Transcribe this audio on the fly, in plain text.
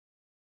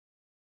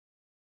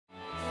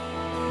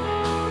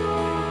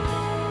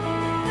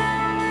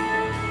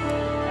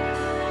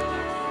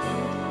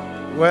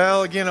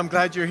Well, again, I'm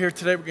glad you're here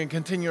today. We're going to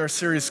continue our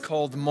series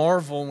called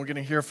Marvel, and we're going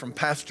to hear from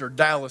Pastor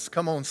Dallas.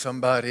 Come on,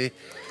 somebody.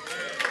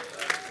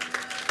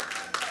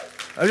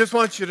 I just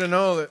want you to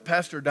know that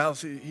Pastor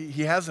Dallas,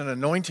 he has an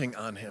anointing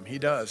on him. He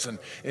does.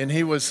 And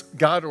he was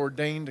God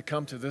ordained to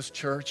come to this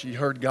church. He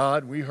heard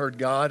God. We heard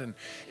God.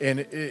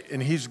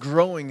 And he's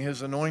growing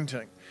his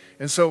anointing.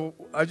 And so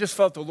I just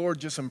felt the Lord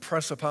just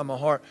impress upon my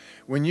heart.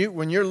 When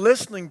you're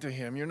listening to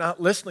him, you're not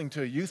listening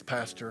to a youth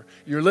pastor.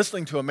 You're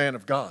listening to a man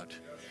of God.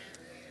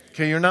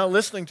 Okay, you're not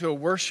listening to a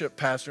worship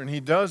pastor, and he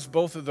does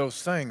both of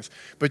those things,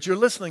 but you're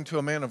listening to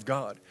a man of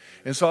God.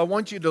 And so I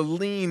want you to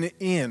lean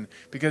in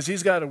because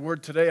he's got a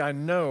word today. I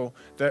know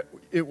that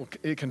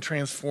it can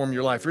transform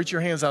your life. Reach your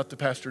hands out to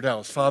Pastor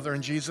Dallas. Father,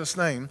 in Jesus'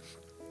 name,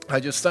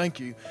 I just thank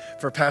you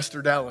for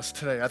Pastor Dallas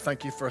today. I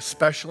thank you for a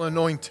special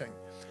anointing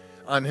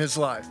on his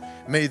life.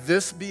 May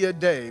this be a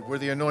day where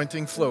the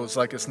anointing flows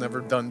like it's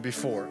never done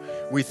before.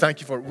 We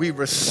thank you for it. We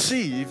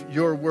receive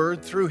your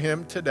word through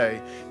him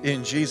today.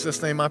 In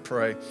Jesus' name I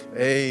pray.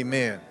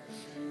 Amen.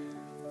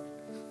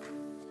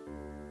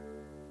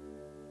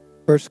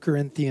 1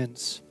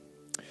 Corinthians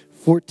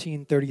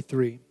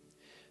 14:33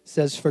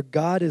 says, "For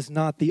God is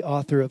not the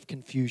author of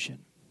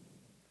confusion,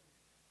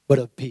 but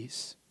of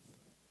peace."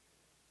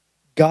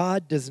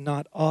 God does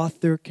not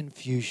author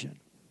confusion.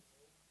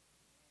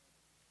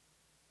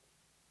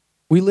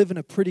 We live in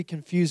a pretty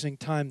confusing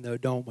time, though,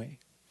 don't we?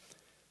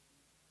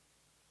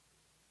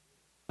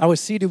 I was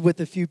seated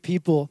with a few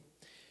people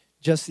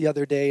just the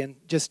other day and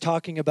just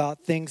talking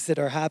about things that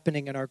are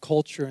happening in our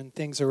culture and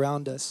things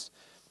around us.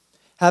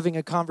 Having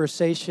a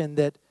conversation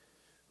that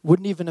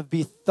wouldn't even have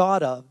been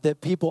thought of, that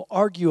people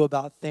argue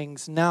about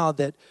things now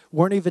that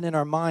weren't even in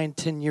our mind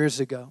 10 years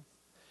ago.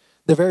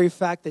 The very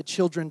fact that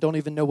children don't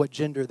even know what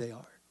gender they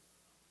are.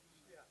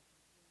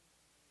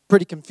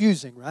 Pretty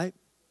confusing, right?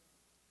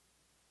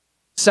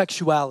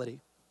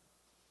 Sexuality,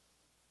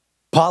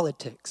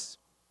 politics,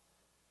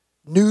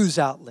 news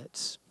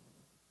outlets,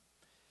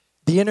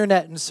 the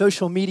internet and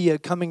social media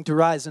coming to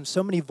rise, and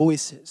so many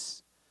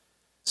voices,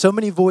 so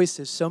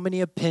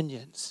many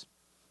opinions,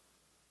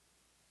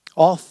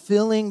 all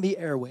filling the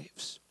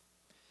airwaves.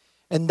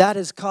 And that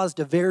has caused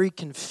a very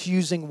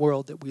confusing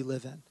world that we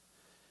live in.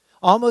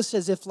 Almost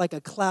as if like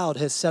a cloud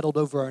has settled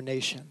over our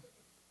nation.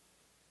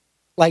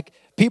 Like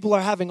people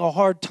are having a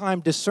hard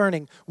time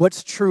discerning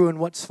what's true and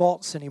what's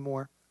false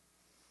anymore.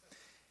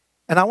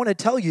 And I want to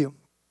tell you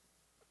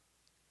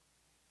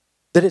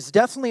that it's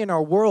definitely in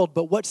our world,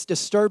 but what's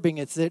disturbing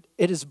is that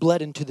it has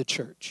bled into the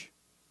church.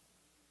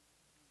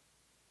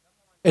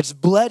 It's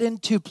bled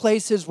into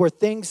places where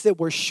things that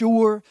were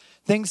sure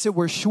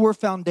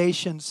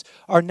foundations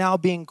are now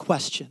being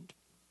questioned.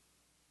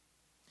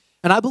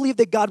 And I believe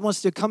that God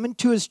wants to come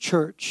into his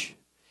church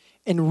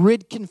and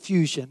rid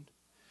confusion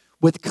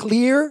with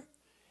clear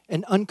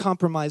and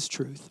uncompromised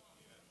truth.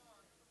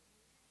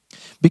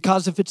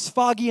 Because if it's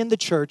foggy in the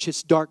church,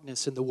 it's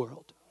darkness in the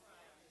world.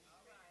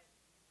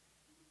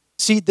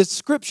 See, the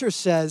scripture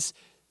says,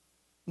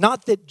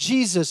 not that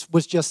Jesus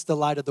was just the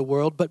light of the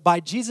world, but by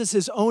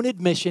Jesus' own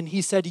admission,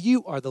 he said,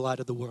 you are the light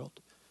of the world.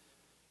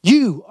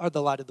 You are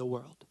the light of the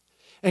world.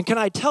 And can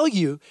I tell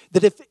you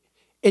that if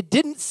it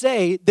didn't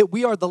say that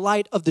we are the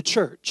light of the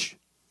church,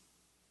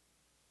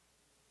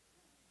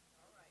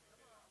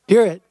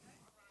 hear it.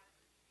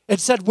 It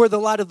said we're the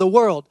light of the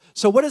world.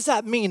 So what does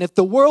that mean? If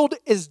the world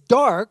is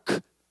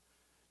dark,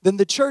 then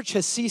the church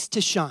has ceased to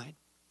shine.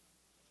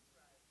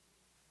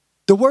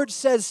 The word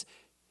says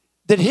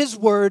that his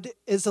word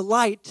is a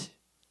light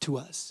to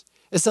us.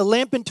 It's a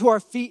lamp unto our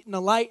feet and a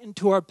light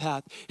unto our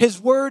path. His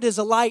word is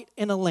a light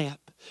and a lamp.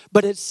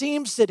 But it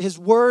seems that his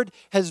word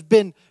has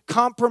been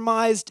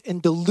compromised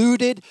and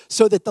diluted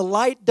so that the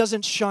light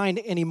doesn't shine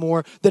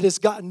anymore, that it's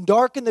gotten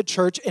dark in the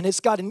church and it's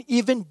gotten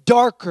even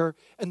darker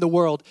in the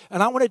world.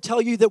 And I want to tell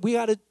you that we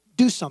got to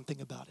do something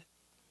about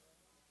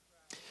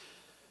it.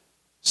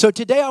 So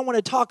today I want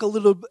to talk a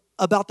little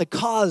about the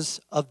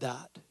cause of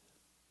that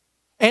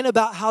and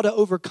about how to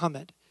overcome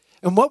it.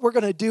 And what we're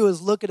going to do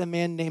is look at a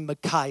man named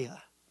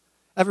Micaiah.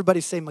 Everybody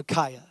say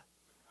Micaiah.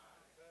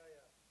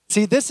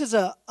 See, this is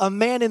a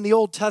man in the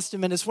Old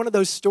Testament. It's one of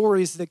those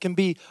stories that can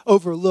be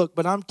overlooked,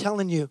 but I'm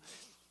telling you,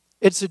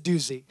 it's a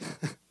doozy.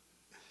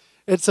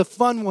 It's a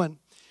fun one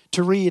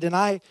to read. And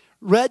I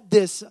read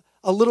this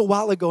a little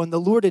while ago, and the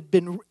Lord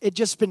had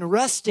just been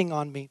resting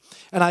on me,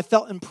 and I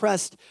felt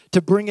impressed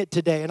to bring it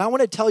today. And I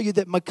want to tell you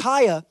that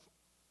Micaiah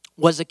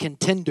was a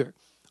contender,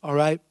 all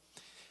right?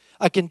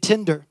 A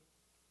contender.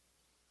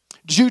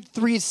 Jude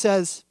 3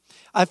 says,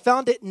 I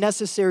found it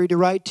necessary to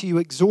write to you,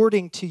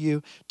 exhorting to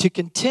you to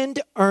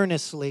contend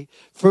earnestly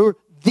for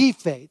the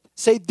faith.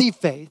 Say the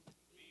faith,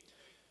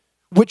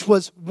 which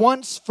was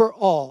once for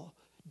all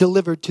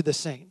delivered to the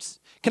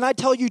saints. Can I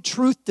tell you,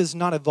 truth does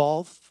not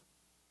evolve?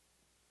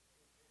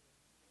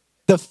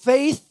 The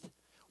faith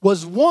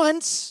was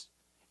once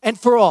and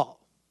for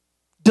all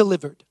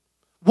delivered.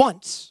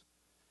 Once.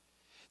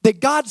 that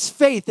God's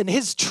faith and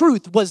his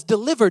truth was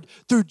delivered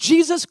through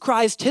Jesus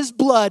Christ, his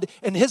blood,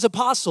 and his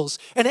apostles.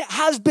 And it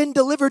has been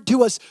delivered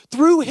to us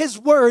through his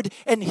word,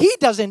 and he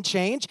doesn't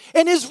change,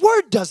 and his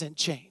word doesn't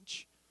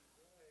change.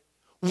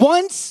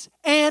 Once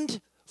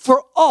and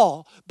for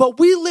all. But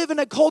we live in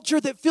a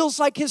culture that feels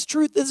like his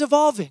truth is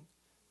evolving.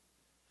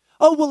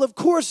 Oh, well, of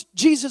course,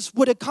 Jesus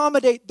would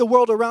accommodate the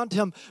world around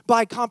him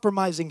by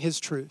compromising his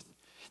truth.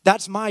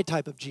 That's my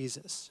type of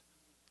Jesus.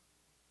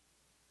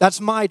 That's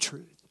my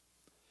truth.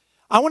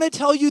 I want to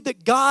tell you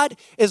that God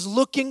is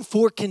looking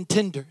for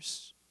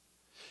contenders.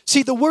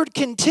 See, the word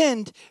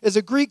contend is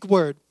a Greek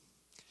word.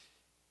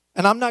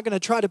 And I'm not going to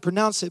try to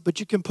pronounce it, but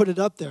you can put it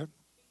up there.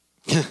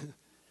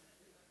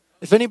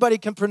 If anybody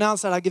can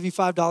pronounce that, I'll give you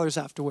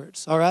 $5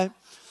 afterwards, all right?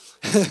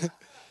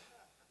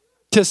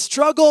 To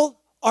struggle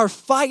or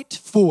fight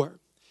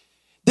for.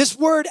 This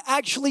word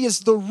actually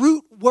is the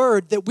root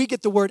word that we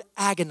get the word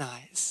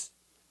agonize.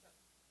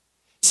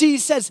 See, he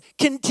says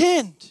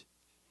contend.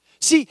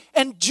 See,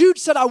 and Jude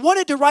said, I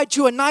wanted to write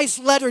you a nice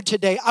letter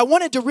today. I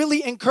wanted to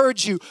really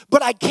encourage you,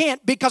 but I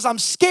can't because I'm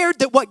scared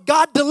that what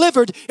God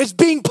delivered is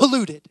being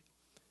polluted.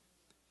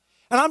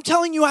 And I'm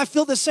telling you, I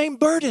feel the same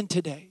burden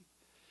today.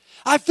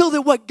 I feel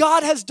that what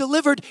God has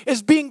delivered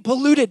is being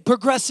polluted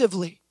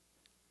progressively.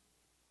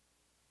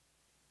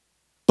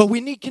 But we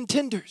need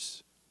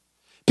contenders.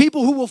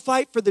 People who will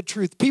fight for the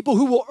truth. People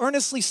who will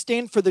earnestly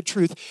stand for the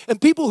truth.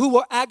 And people who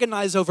will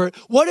agonize over it.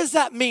 What does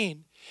that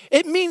mean?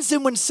 It means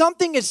that when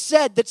something is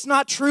said that's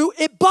not true,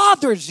 it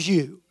bothers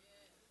you.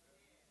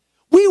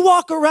 We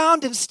walk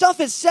around and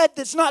stuff is said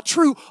that's not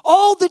true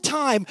all the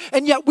time,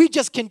 and yet we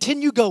just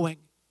continue going.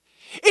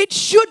 It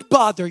should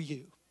bother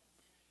you.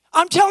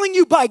 I'm telling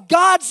you, by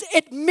God's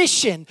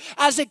admission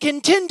as a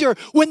contender,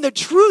 when the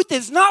truth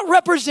is not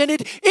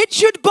represented, it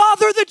should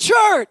bother the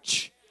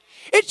church.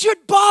 It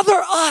should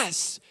bother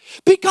us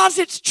because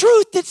it's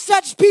truth that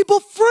sets people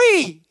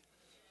free.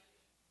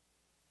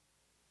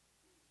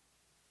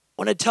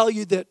 I want to tell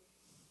you that,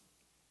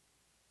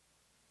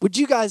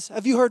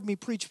 have you heard me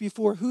preach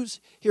before? Who's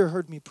here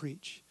heard me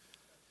preach?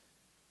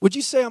 Would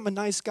you say I'm a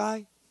nice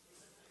guy?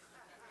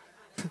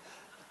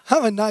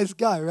 I'm a nice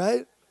guy,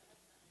 right?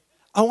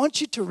 I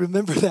want you to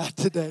remember that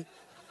today,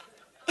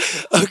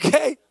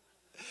 okay?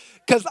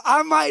 Because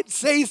I might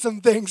say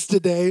some things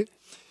today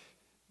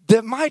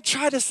that might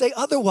try to say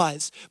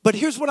otherwise. But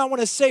here's what I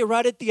want to say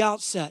right at the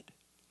outset.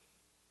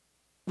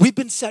 We've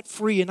been set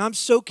free, and I'm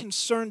so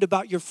concerned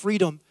about your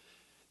freedom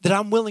that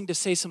I'm willing to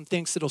say some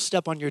things that'll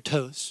step on your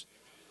toes.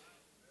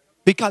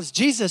 Because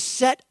Jesus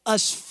set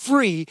us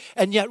free,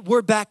 and yet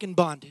we're back in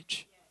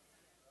bondage.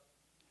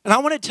 And I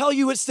want to tell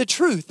you it's the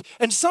truth.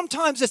 And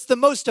sometimes it's the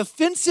most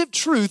offensive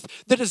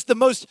truth that is the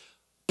most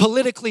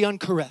politically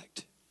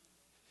incorrect.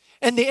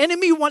 And the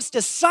enemy wants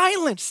to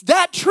silence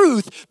that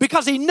truth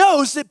because he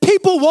knows that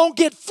people won't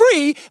get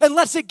free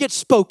unless it gets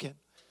spoken.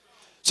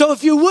 So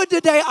if you would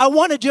today, I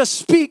want to just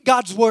speak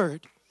God's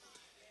word.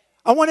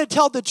 I want to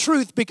tell the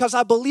truth because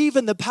I believe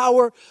in the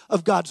power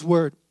of God's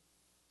word.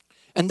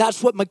 And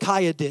that's what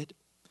Micaiah did.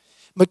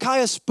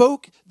 Micaiah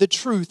spoke the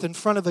truth in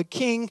front of a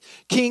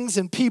kings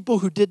and people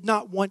who did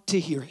not want to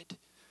hear it.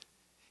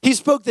 He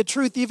spoke the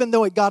truth even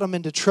though it got him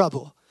into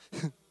trouble.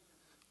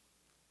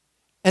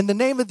 And the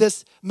name of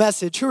this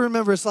message, who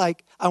remembers I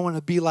want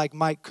to be like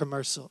Mike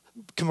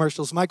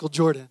commercials, Michael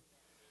Jordan.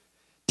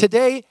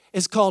 Today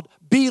is called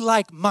Be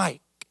Like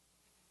Mike.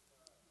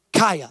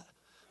 Kaya.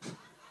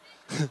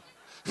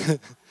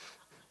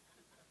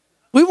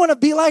 We want to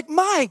be like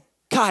Mike,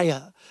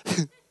 Kaya.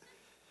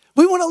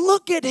 We want to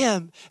look at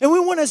him and we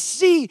want to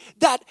see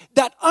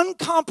that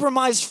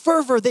uncompromised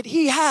fervor that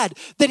he had,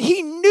 that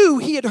he knew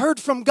he had heard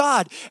from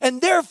God. And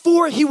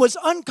therefore he was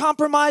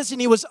uncompromised and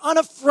he was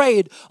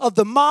unafraid of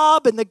the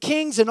mob and the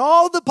kings and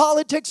all the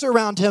politics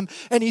around him.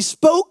 And he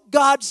spoke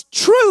God's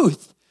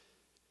truth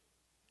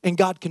and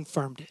God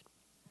confirmed it.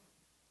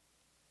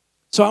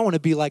 So I want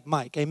to be like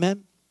Mike,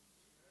 amen?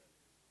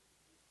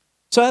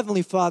 So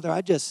Heavenly Father,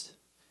 I just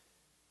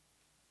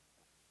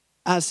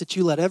ask that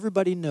you let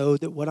everybody know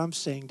that what I'm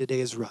saying today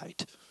is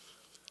right.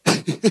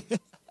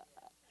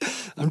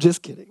 I'm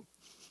just kidding.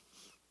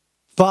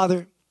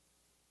 Father,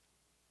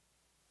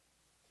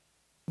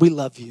 we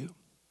love you.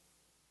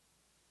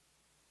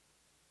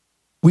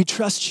 We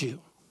trust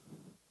you.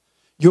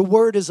 Your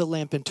word is a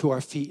lamp unto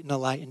our feet and a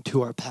light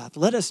unto our path.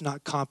 Let us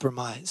not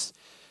compromise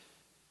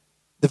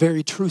the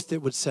very truth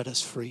that would set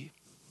us free.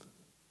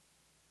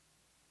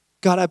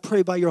 God, I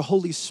pray by your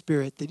Holy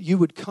Spirit that you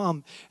would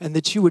come and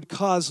that you would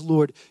cause,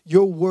 Lord,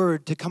 your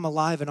word to come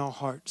alive in our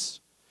hearts.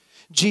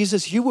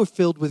 Jesus, you were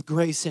filled with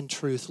grace and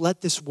truth.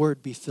 Let this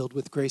word be filled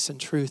with grace and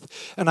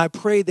truth. And I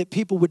pray that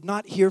people would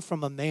not hear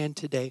from a man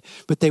today,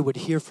 but they would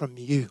hear from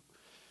you,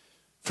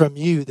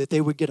 that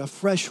they would get a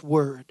fresh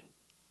word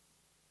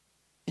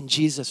in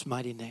Jesus'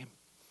 mighty name.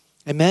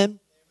 Amen?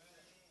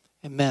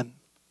 Amen.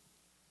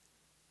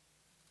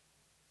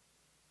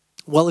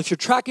 Well, if you're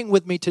tracking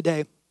with me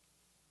today,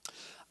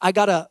 I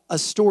got a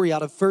story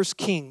out of 1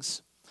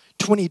 Kings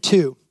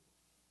 22.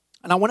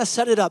 And I want to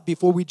set it up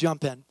before we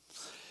jump in.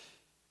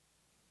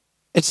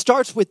 It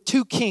starts with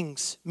two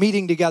kings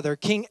meeting together,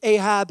 King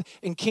Ahab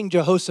and King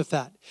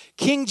Jehoshaphat.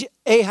 King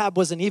Ahab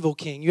was an evil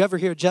king. You ever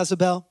hear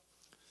Jezebel?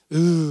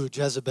 Ooh,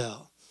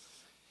 Jezebel.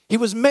 He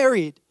was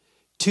married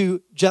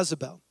to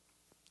Jezebel.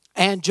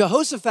 And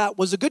Jehoshaphat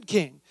was a good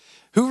king.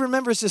 Who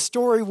remembers the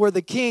story where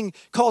the king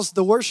calls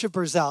the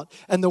worshipers out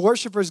and the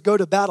worshipers go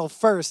to battle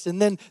first and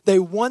then they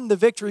won the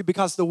victory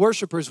because the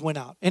worshipers went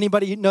out?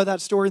 Anybody know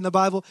that story in the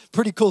Bible?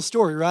 Pretty cool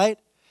story, right?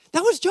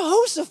 That was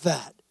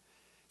Jehoshaphat.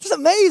 It's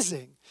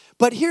amazing.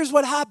 But here's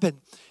what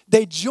happened.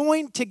 They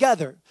joined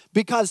together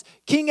because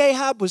King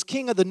Ahab was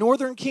king of the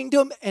northern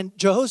kingdom and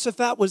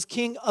Jehoshaphat was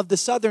king of the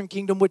southern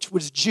kingdom, which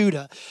was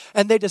Judah.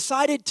 And they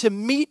decided to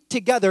meet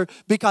together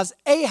because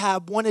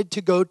Ahab wanted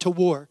to go to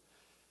war.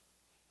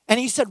 And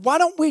he said, why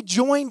don't we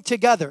join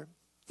together?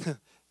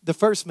 The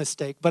first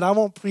mistake, but I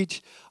won't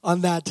preach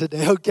on that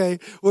today, okay?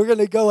 We're going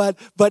to go at,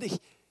 but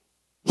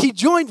he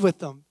joined with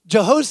them.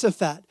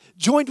 Jehoshaphat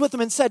joined with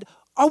them and said,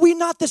 are we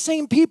not the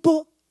same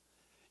people?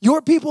 Your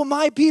people,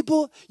 my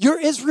people, you're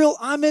Israel,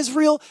 I'm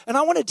Israel. And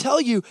I want to tell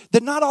you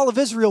that not all of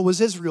Israel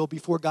was Israel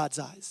before God's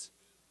eyes.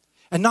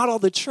 And not all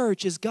the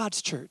church is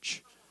God's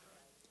church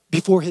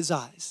before his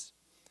eyes.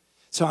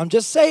 So I'm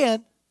just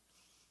saying,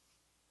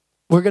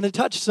 we're going to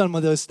touch some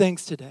of those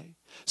things today.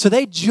 So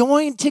they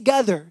join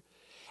together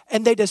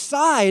and they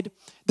decide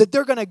that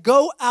they're going to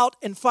go out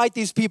and fight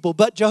these people.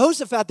 But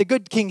Jehoshaphat, the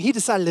good king, he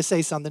decided to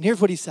say something.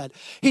 Here's what he said.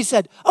 He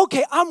said,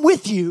 okay, I'm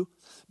with you,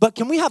 but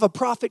can we have a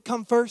prophet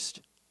come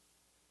first?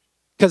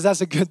 Because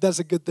that's a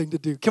good thing to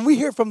do. Can we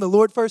hear from the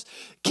Lord first?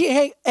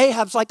 King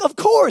Ahab's like, of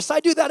course, I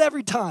do that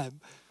every time.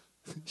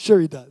 Sure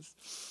he does.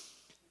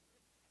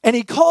 And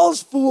he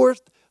calls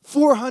forth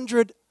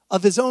 400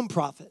 of his own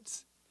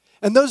prophets.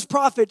 And those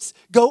prophets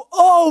go,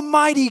 oh,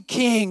 mighty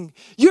king,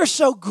 you're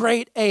so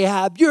great,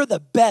 Ahab. You're the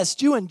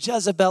best. You and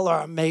Jezebel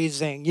are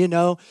amazing, you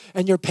know,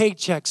 and your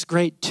paycheck's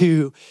great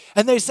too.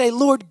 And they say,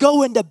 Lord,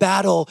 go into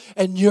battle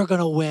and you're going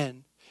to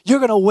win. You're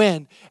going to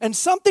win. And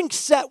something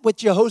set with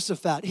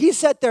Jehoshaphat. He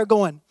sat there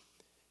going,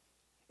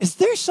 is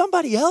there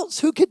somebody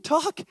else who could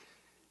talk?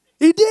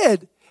 He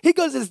did. He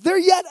goes, is there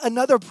yet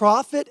another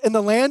prophet in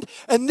the land?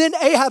 And then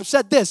Ahab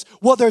said this,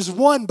 well, there's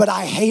one, but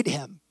I hate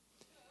him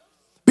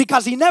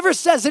because he never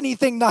says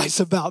anything nice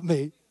about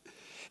me.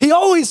 He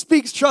always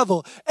speaks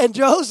trouble. And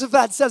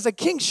Jehoshaphat says a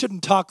king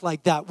shouldn't talk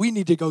like that. We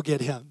need to go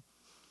get him.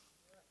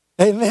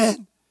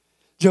 Amen.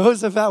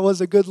 Jehoshaphat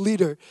was a good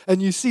leader.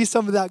 And you see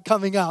some of that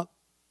coming out.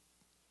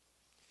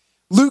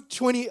 Luke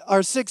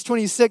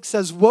 6:26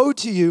 says, woe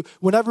to you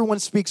when everyone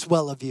speaks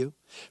well of you,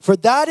 for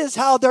that is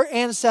how their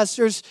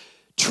ancestors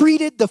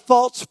treated the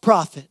false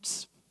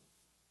prophets.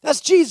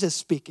 That's Jesus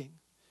speaking.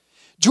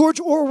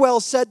 George Orwell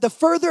said, the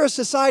further a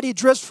society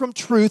drifts from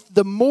truth,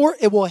 the more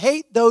it will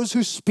hate those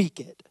who speak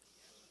it.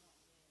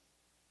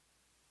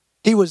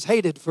 He was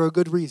hated for a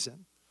good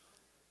reason.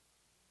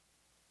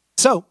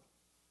 So,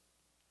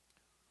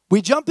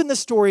 we jump in the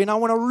story, and I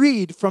want to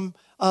read from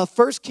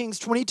 1 Kings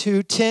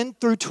 22, 10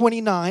 through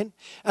 29.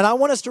 And I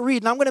want us to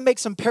read, and I'm going to make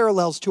some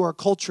parallels to our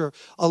culture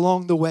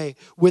along the way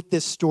with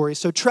this story.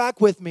 So track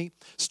with me,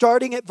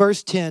 starting at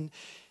verse 10.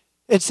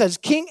 It says,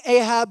 King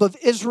Ahab of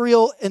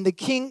Israel and the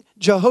King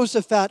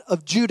Jehoshaphat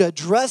of Judah,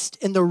 dressed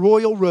in the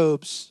royal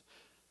robes.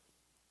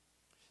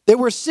 They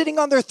were sitting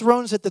on their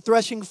thrones at the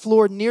threshing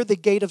floor near the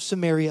gate of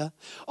Samaria.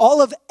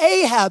 All of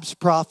Ahab's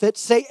prophets,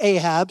 say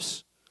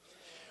Ahab's,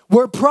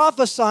 were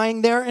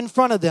prophesying there in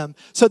front of them.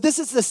 So this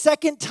is the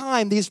second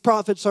time these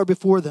prophets are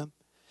before them.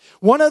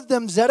 One of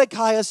them,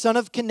 Zedekiah, son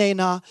of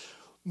Kenana,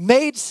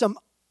 made some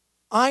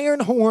iron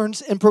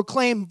horns and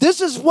proclaimed,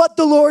 this is what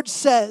the Lord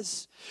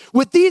says.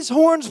 With these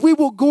horns we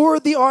will gore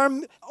the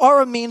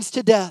Arameans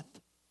to death.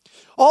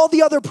 All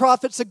the other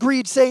prophets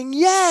agreed, saying,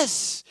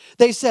 yes.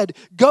 They said,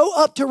 go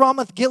up to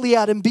Ramoth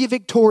Gilead and be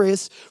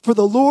victorious, for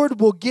the Lord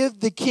will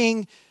give the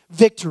king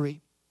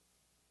victory.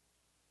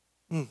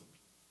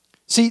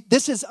 See,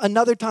 this is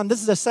another time,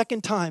 this is the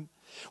second time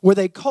where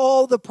they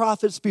call the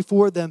prophets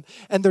before them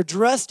and they're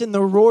dressed in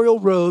the royal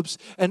robes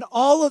and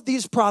all of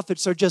these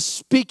prophets are just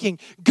speaking,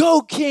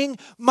 go king,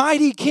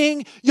 mighty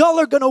king, y'all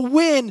are going to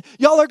win,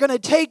 y'all are going to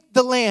take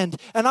the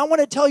land. And I want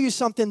to tell you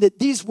something, that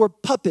these were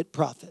puppet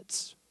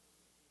prophets.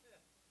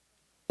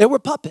 They were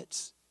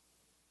puppets.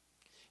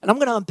 And I'm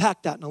going to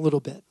unpack that in a little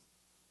bit.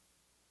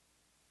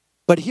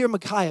 But here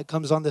Micaiah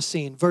comes on the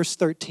scene, verse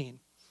 13.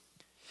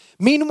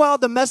 Meanwhile,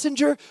 the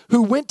messenger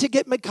who went to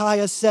get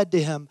Micaiah said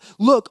to him,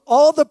 look,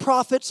 all the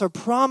prophets are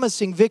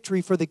promising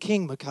victory for the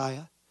king,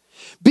 Micaiah.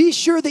 Be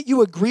sure that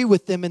you agree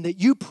with them and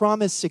that you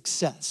promise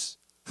success.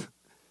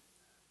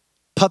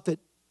 Puppet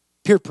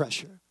peer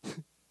pressure.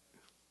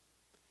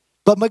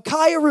 But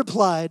Micaiah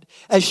replied,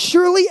 as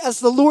surely as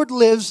the Lord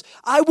lives,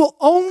 I will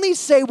only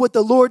say what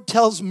the Lord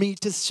tells me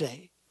to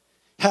say.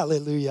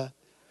 Hallelujah.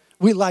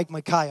 We like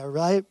Micaiah,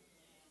 right?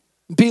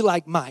 Be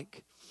like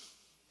Mike.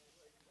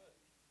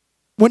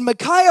 When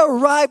Micaiah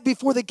arrived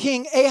before the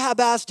king,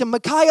 Ahab asked him,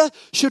 Micaiah,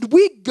 should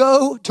we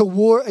go to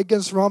war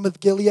against Ramoth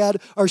Gilead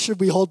or should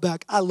we hold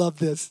back? I love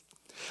this.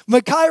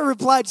 Micaiah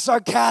replied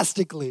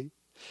sarcastically,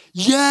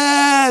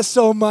 yes,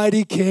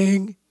 almighty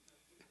king.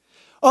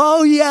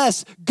 Oh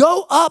yes,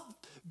 go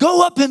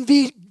up and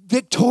be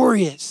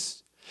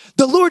victorious.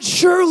 The Lord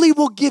surely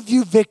will give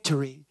you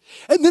victory.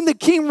 And then the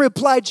king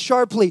replied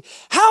sharply,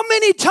 how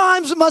many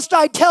times must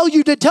I tell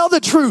you to tell the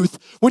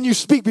truth when you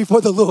speak before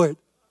the Lord?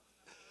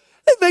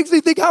 It makes me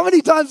think, how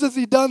many times has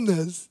he done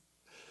this?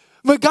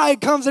 Micaiah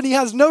comes and he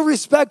has no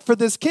respect for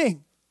this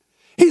king.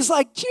 He's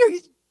like,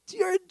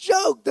 you're a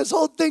joke. This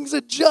whole thing's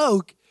a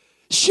joke.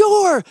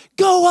 Sure,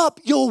 go up,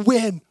 you'll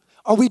win.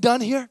 Are we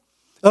done here?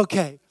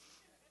 Okay.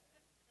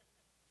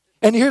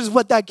 And here's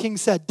what that king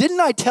said.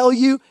 Didn't I tell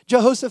you,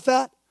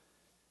 Jehoshaphat?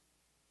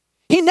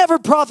 He never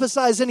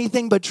prophesies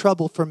anything but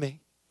trouble for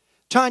me.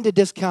 Trying to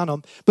discount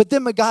him. But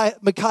then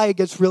Micaiah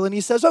gets real and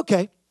he says,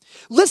 okay,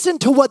 listen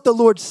to what the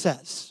Lord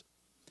says.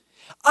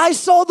 I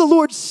saw the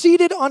Lord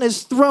seated on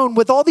his throne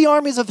with all the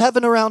armies of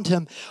heaven around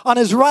him, on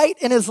his right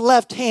and his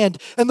left hand.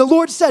 And the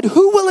Lord said,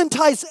 who will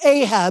entice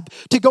Ahab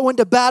to go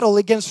into battle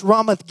against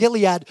Ramoth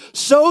Gilead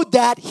so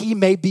that he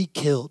may be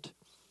killed?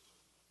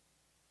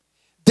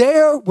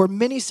 There were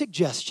many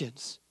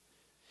suggestions.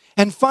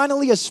 And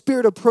finally, a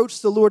spirit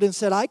approached the Lord and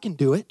said, I can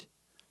do it.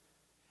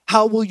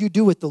 How will you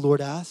do it? The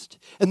Lord asked.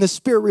 And the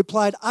spirit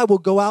replied, I will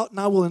go out and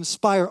I will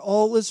inspire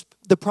all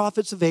the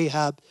prophets of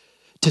Ahab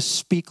to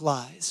speak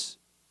lies.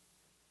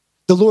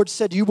 The Lord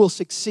said, you will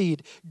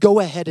succeed.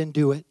 Go ahead and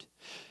do it.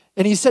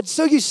 And he said,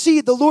 so you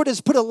see, the Lord has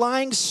put a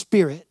lying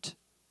spirit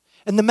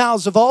in the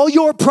mouths of all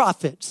your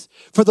prophets,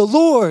 for the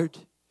Lord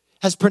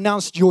has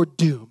pronounced your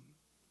doom.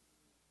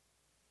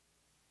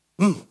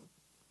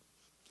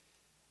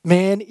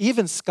 Man,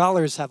 even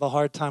scholars have a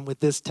hard time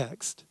with this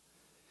text.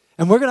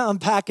 And we're going to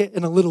unpack it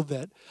in a little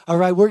bit. All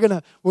right, we're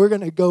going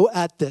to go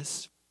at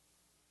this.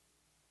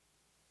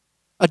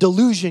 A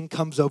delusion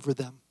comes over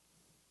them.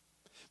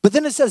 But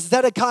then it says,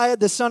 Zedekiah,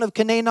 the son of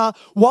Kenana,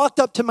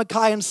 walked up to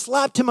Micaiah and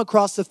slapped him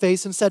across the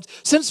face and said,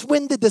 since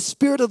when did the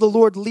Spirit of the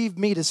Lord leave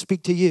me to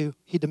speak to you?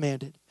 He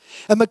demanded.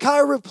 And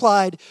Micaiah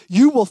replied,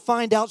 you will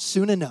find out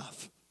soon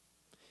enough.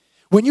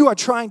 When you are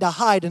trying to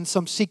hide in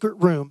some secret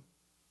room.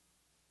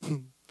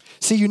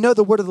 See, you know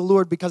the word of the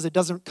Lord because it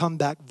doesn't come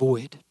back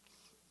void.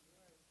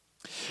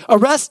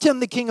 Arrest him,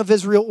 the king of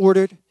Israel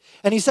ordered.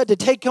 And he said to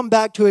take him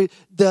back to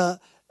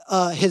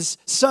his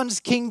son's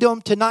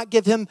kingdom, to not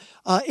give him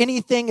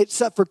anything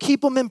except for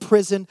keep him in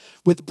prison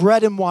with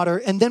bread and water.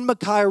 And then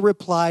Micaiah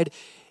replied,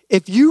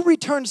 if you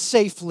return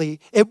safely,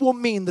 it will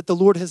mean that the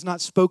Lord has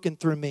not spoken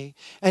through me.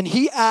 And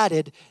he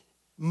added,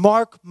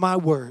 mark my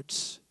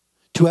words,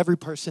 to every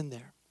person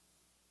there.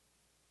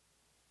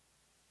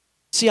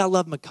 See, I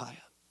love Micaiah.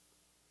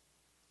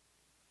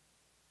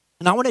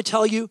 And I want to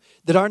tell you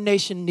that our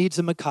nation needs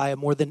a Micaiah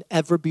more than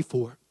ever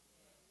before.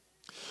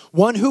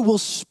 One who will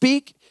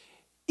speak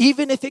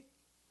even if it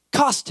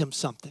cost him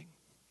something.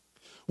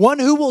 One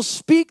who will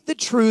speak the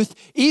truth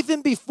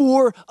even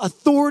before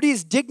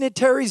authorities,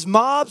 dignitaries,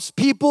 mobs,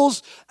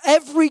 peoples,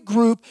 every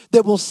group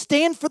that will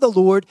stand for the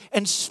Lord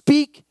and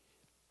speak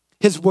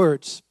his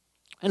words.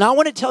 And I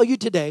want to tell you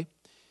today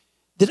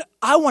that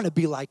I want to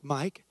be like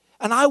Mike,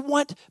 and I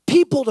want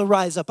people to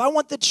rise up. I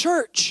want the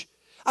church.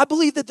 I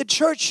believe that the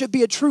church should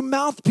be a true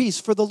mouthpiece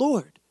for the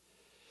Lord.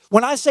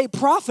 When I say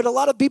prophet, a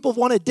lot of people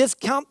want to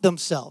discount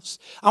themselves.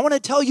 I want to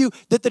tell you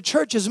that the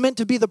church is meant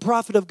to be the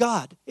prophet of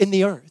God in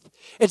the earth.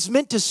 It's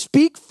meant to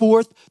speak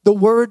forth the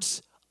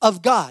words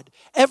of God.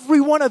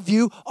 Every one of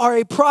you are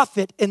a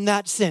prophet in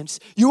that sense.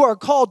 You are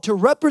called to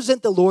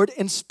represent the Lord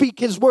and speak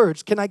his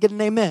words. Can I get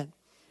an amen?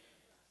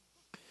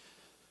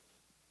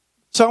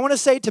 So I want to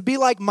say, to be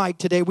like Mike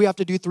today, we have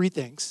to do three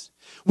things.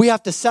 We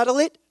have to settle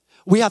it,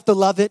 we have to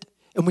love it,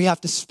 and we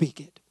have to speak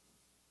it.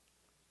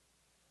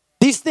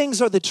 These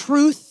things are the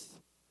truth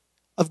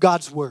of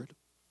God's word.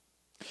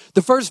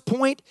 The first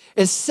point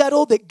is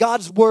settle that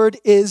God's word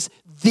is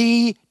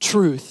the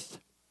truth.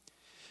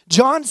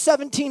 John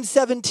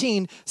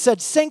 17:17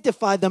 said,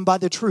 sanctify them by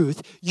the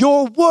truth.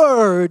 Your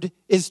word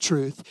is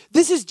truth.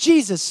 This is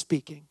Jesus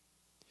speaking.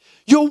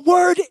 Your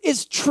word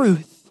is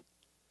truth.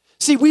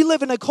 See, we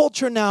live in a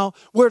culture now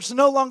where it's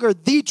no longer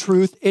the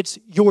truth, it's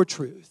your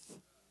truth.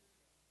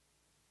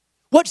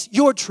 What's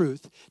your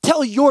truth?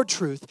 Tell your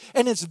truth.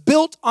 And it's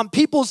built on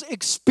people's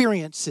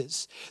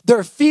experiences,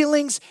 their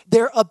feelings,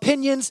 their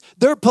opinions,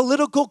 their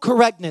political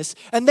correctness.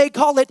 And they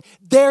call it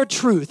their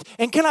truth.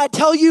 And can I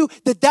tell you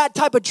that that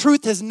type of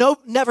truth has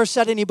never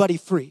set anybody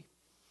free?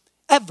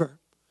 Ever.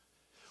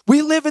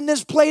 We live in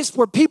this place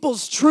where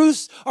people's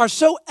truths are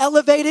so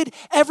elevated,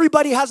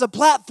 everybody has a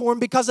platform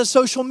because of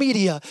social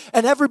media,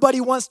 and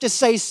everybody wants to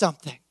say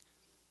something.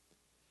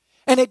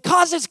 And it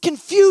causes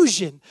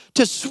confusion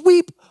to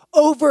sweep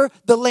over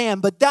the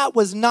land, but that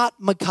was not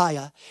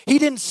Micaiah. He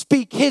didn't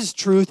speak his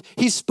truth,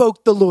 he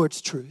spoke the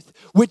Lord's truth,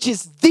 which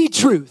is the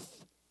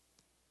truth,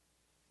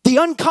 the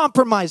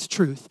uncompromised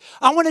truth.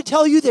 I want to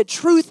tell you that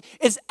truth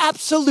is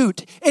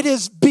absolute. It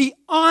is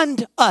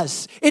beyond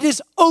us. It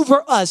is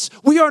over us.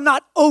 We are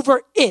not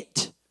over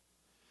it.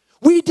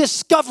 We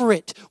discover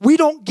it. We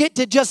don't get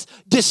to just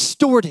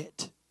distort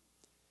it.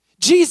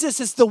 Jesus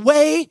is the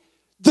way,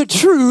 the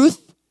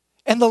truth,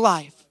 and the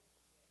life.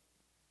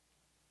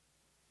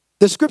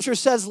 The scripture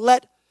says,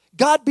 let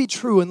God be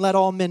true and let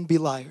all men be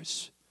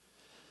liars.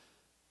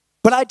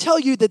 But I tell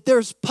you that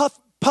there's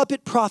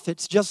puppet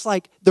prophets just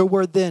like there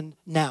were then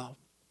now.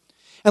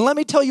 And let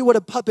me tell you what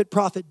a puppet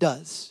prophet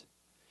does.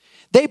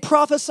 They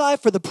prophesy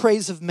for the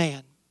praise of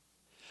man,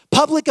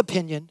 public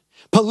opinion,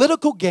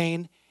 political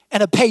gain,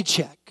 and a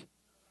paycheck.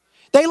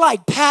 They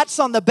like pats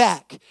on the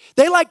back.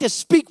 They like to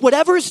speak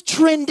whatever's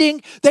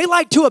trending. They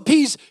like to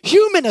appease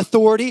human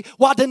authority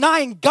while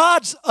denying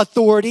God's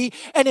authority.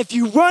 And if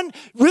you run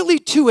really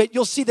to it,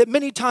 you'll see that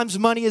many times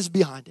money is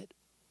behind it.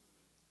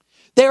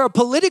 They are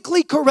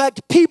politically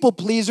correct people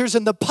pleasers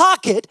in the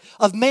pocket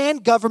of man,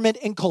 government,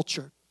 and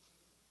culture.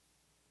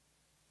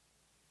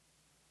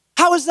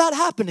 How is that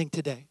happening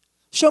today?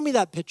 Show me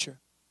that picture.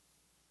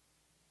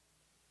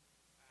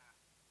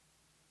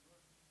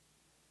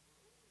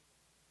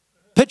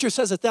 Picture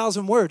says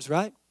 1,000 words,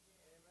 right?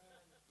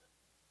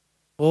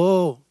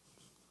 Oh,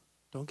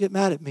 don't get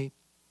mad at me.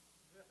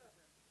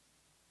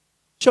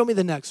 Show me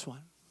the next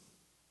one.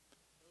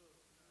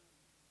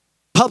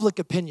 Public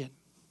opinion.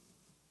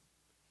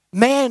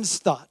 Man's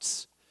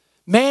thoughts.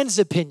 Man's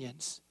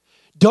opinions.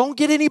 Don't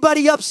get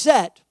anybody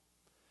upset.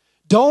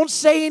 Don't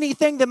say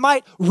anything that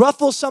might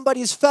ruffle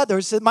somebody's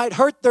feathers, that might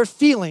hurt their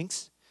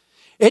feelings.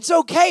 It's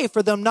okay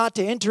for them not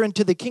to enter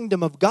into the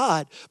kingdom of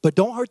God, but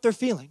don't hurt their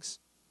feelings.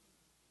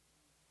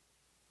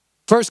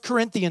 1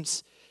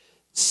 Corinthians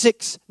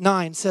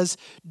 6:9 says,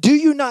 do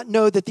you not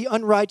know that the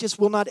unrighteous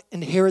will not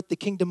inherit the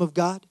kingdom of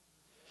God?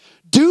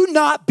 Do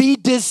not be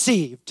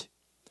deceived.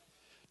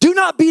 Do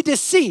not be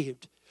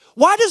deceived.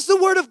 Why does the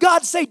word of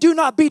God say do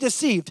not be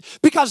deceived?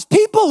 Because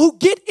people who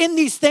get in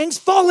these things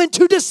fall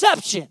into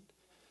deception.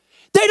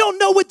 They don't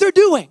know what they're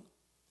doing.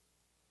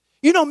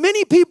 You know,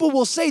 many people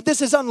will say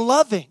this is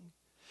unloving.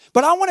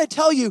 But I want to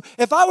tell you,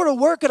 if I were to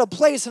work at a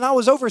place and I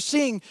was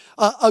overseeing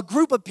a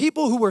group of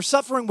people who were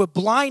suffering with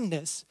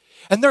blindness,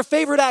 and their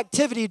favorite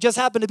activity just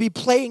happened to be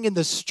playing in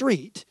the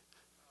street,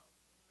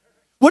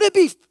 would it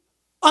be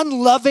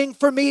unloving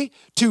for me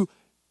to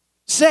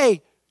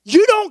say,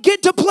 you don't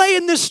get to play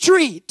in the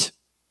street?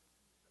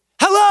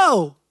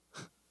 Hello.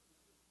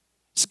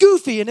 It's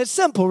goofy and it's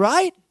simple,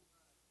 right?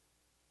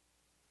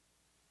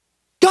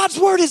 God's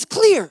word is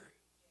clear.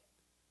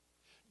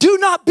 Do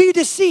not be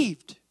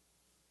deceived.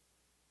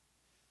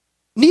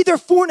 Neither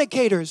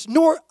fornicators,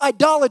 nor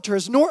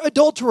idolaters, nor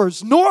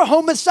adulterers, nor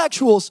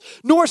homosexuals,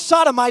 nor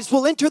sodomites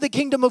will enter the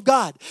kingdom of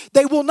God.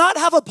 They will not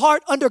have a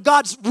part under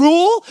God's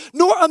rule,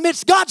 nor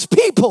amidst God's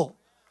people.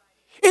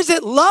 Is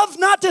it love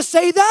not to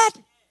say that?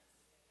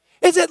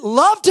 Is it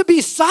love to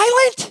be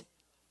silent?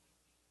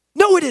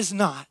 No, it is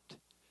not.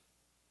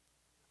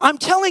 I'm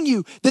telling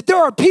you that there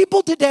are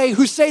people today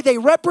who say they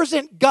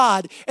represent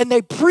God and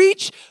they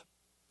preach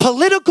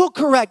political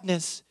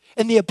correctness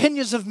and the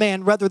opinions of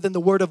man rather than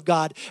the word of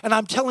God. And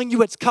I'm telling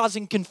you, it's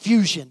causing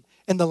confusion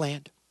in the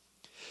land.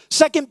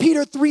 2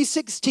 Peter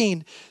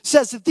 3:16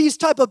 says that these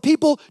type of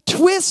people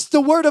twist the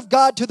word of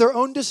God to their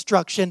own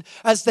destruction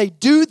as they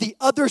do the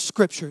other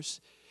scriptures.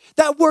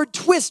 That word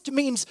twist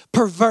means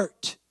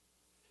pervert.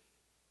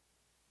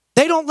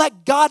 They don't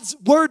let God's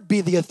word be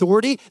the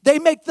authority. They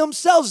make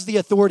themselves the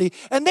authority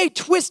and they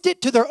twist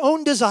it to their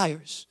own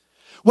desires.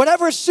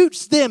 Whatever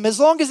suits them as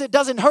long as it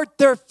doesn't hurt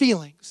their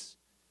feelings.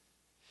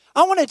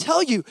 I want to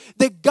tell you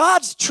that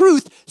God's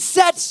truth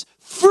sets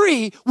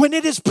free when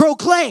it is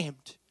proclaimed.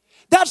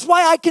 That's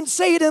why I can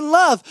say it in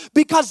love,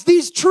 because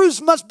these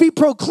truths must be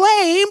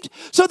proclaimed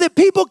so that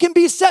people can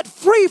be set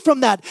free from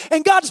that.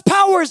 And God's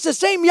power is the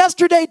same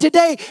yesterday,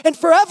 today, and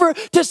forever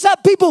to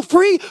set people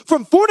free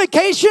from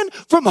fornication,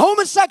 from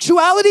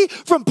homosexuality,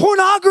 from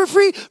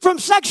pornography, from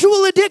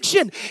sexual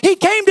addiction. He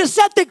came to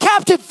set the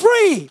captive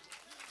free,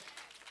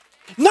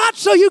 not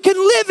so you can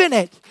live in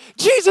it.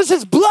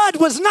 Jesus' blood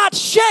was not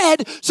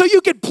shed so you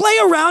could play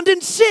around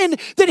in sin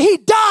that he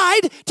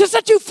died to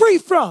set you free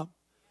from.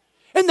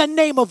 In the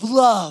name of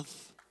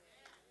love.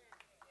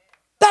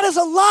 That is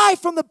a lie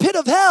from the pit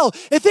of hell.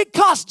 If it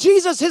cost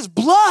Jesus his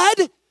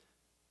blood,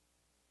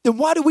 then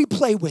why do we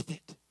play with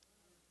it?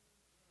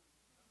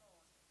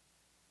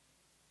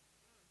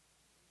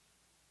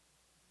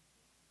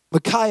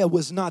 Micaiah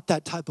was not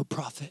that type of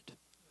prophet.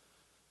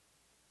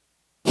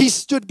 He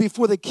stood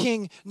before the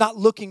king not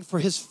looking for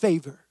his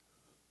favor.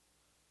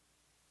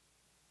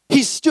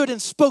 He stood and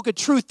spoke a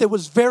truth that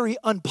was very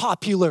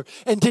unpopular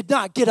and did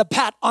not get a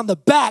pat on the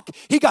back.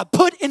 He got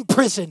put in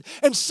prison.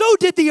 And so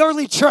did the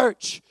early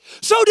church.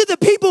 So did the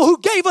people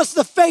who gave us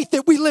the faith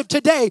that we live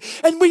today.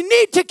 And we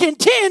need to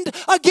contend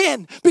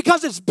again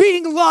because it's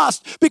being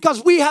lost,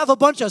 because we have a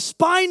bunch of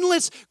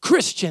spineless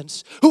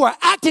Christians who are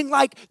acting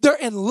like they're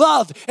in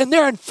love and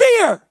they're in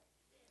fear.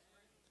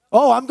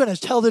 Oh, I'm going to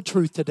tell the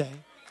truth today.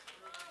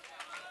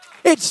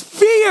 It's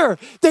fear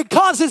that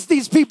causes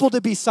these people to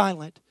be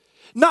silent.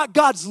 Not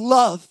God's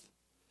love.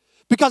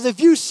 Because if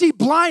you see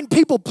blind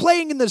people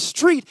playing in the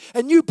street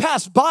and you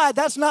pass by,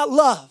 that's not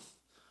love.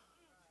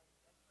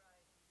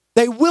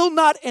 They will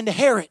not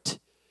inherit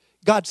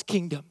God's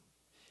kingdom.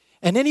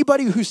 And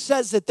anybody who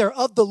says that they're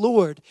of the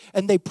Lord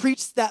and they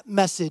preach that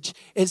message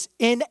is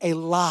in a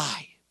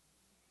lie.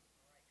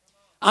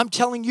 I'm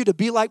telling you, to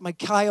be like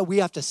Micaiah, we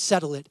have to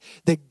settle it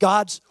that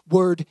God's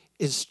word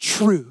is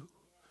true.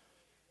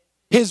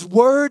 His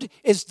word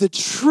is the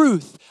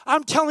truth.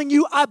 I'm telling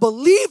you, I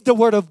believe the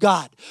word of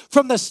God.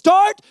 From the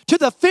start to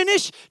the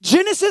finish,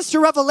 Genesis to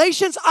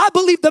Revelations, I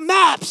believe the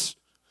maps.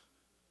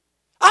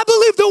 I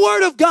believe the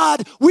word of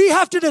God. We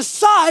have to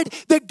decide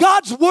that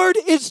God's word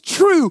is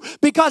true,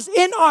 because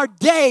in our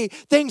day,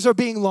 things are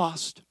being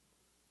lost.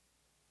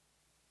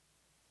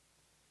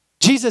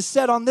 Jesus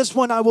said, on this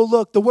one I will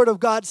look. The word of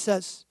God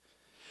says,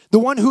 the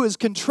one who is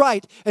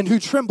contrite and who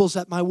trembles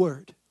at my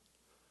word.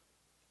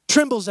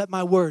 Trembles at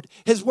my word.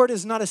 His word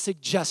is not a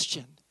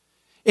suggestion.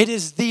 It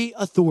is the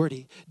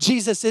authority.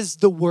 Jesus is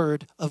the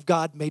word of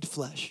God made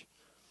flesh.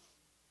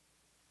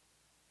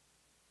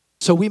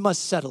 So we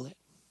must settle it.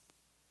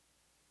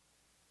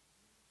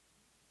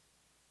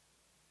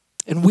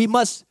 And we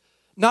must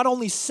not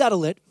only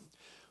settle it,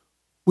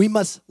 we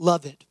must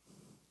love it.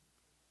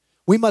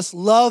 We must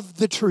love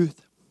the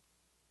truth.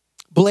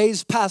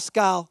 Blaise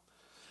Pascal,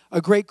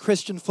 a great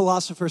Christian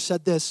philosopher,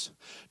 said this: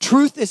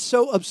 truth is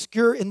so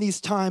obscure in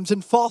these times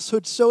and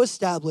falsehood so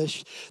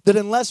established that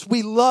unless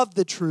we love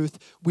the truth,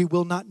 we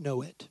will not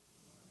know it.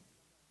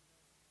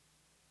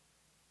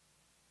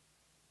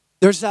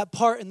 There's that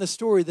part in the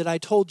story that I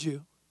told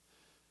you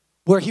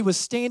where he was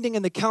standing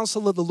in the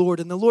council of the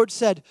Lord, and the Lord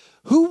said,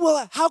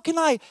 how can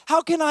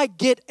I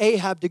get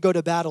Ahab to go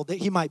to battle that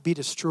he might be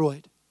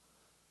destroyed?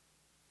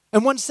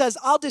 And one says,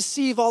 I'll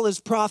deceive all his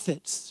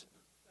prophets.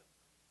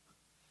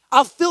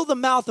 I'll fill the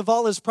mouth of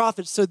all his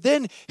prophets, so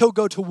then he'll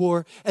go to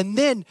war, and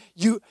then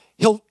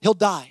he'll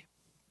die.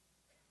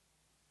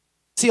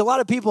 See, a lot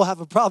of people have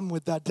a problem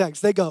with that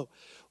text.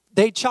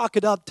 They chalk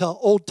it up to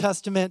Old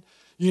Testament,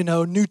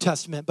 New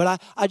Testament.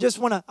 But I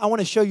want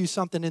to show you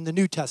something in the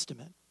New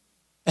Testament.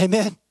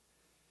 Amen.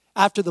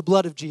 After the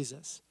blood of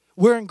Jesus,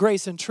 we're in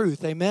grace and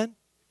truth. Amen.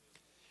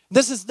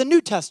 This is the New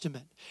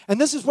Testament,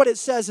 and this is what it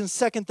says in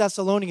 2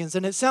 Thessalonians,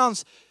 and it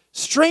sounds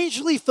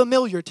strangely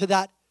familiar to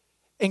that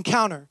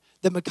encounter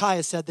that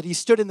Micaiah said, that he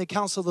stood in the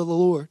council of the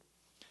Lord.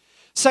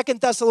 2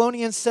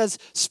 Thessalonians says,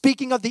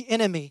 speaking of the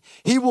enemy,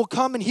 he will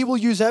come and he will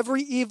use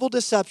every evil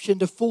deception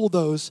to fool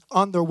those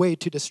on their way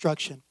to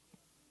destruction.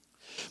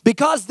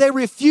 Because they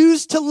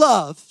refuse to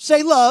love,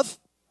 say love,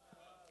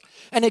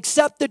 and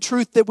accept the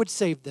truth that would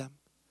save them.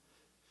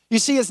 You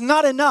see, it's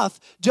not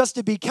enough just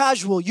to be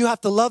casual. You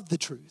have to love the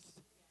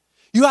truth.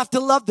 You have to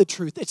love the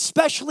truth,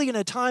 especially in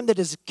a time that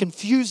is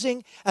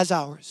confusing as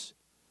ours.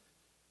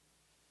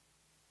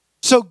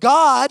 So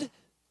God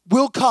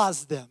will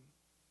cause them.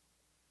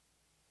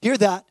 Hear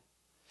that?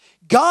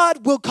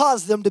 God will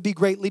cause them to be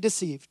greatly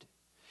deceived.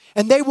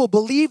 And they will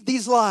believe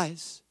these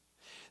lies.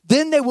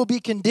 Then they will be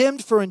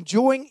condemned for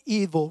enjoying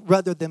evil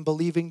rather than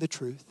believing the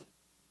truth.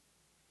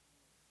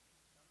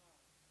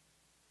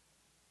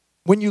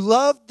 When you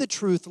love the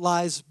truth,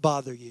 lies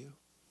bother you.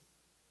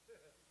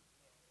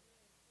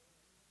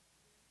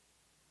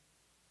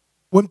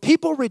 When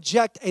people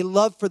reject a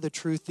love for the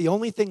truth, the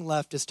only thing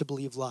left is to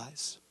believe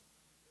lies.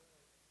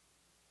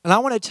 And I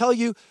want to tell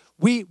you,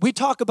 we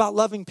talk about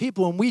loving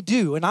people, and we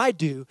do, and I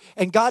do.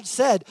 And God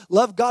said,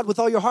 love God with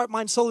all your heart,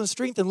 mind, soul, and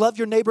strength, and love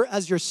your neighbor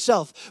as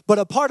yourself. But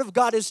a part of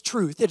God is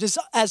truth. It is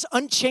as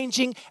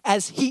unchanging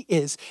as He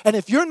is. And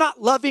if you're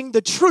not loving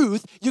the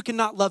truth, you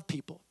cannot love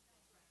people.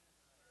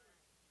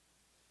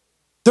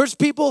 There's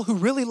people who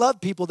really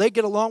love people. They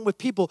get along with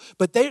people,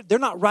 but they're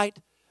not right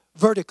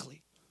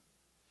vertically.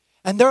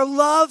 And their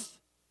love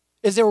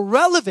is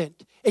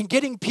irrelevant in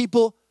getting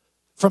people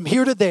from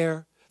here to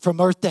there,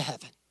 from earth to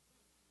heaven.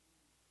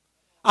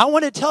 I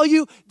want to tell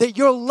you that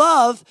your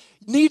love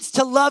needs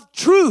to love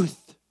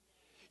truth.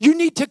 You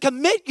need to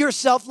commit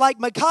yourself, like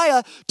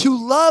Micaiah,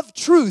 to love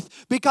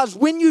truth. Because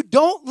when you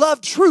don't love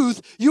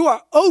truth, you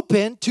are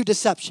open to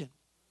deception.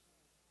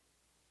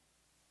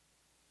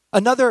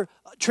 Another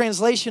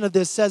translation of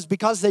this says,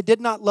 because they did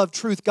not love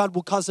truth, God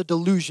will cause a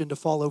delusion to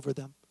fall over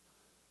them.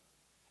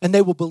 And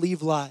they will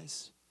believe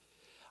lies.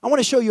 I want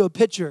to show you a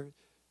picture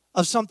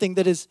of something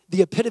that is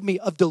the epitome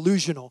of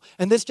delusional.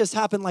 And this just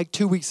happened like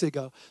 2 weeks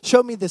ago.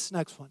 Show me this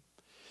next one.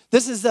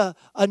 This is a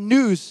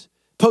news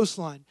post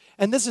line.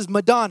 And this is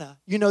Madonna,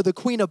 the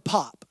queen of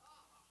pop.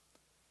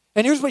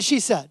 And here's what she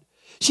said.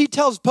 She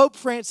tells Pope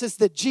Francis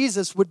that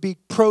Jesus would be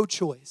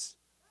pro-choice.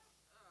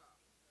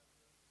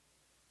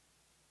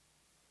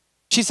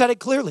 She said it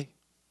clearly.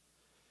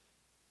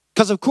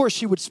 Because, of course,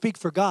 she would speak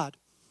for God.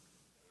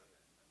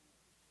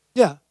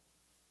 Yeah.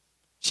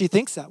 She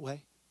thinks that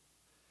way.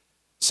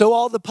 So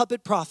all the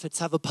puppet prophets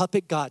have a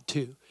puppet God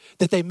too,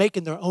 that they make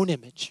in their own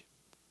image,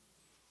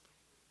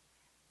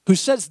 who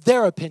says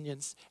their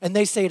opinions, and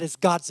they say it is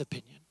God's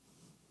opinion.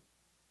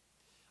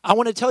 I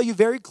want to tell you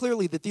very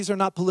clearly that these are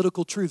not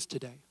political truths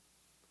today.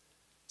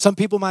 Some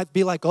people might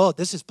be like, oh,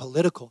 this is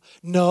political.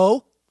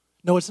 No,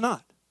 it's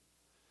not.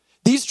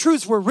 These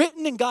truths were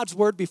written in God's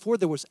word before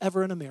there was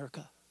ever an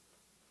America.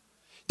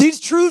 These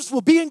truths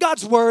will be in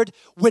God's word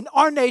when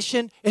our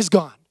nation is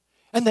gone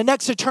and the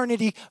next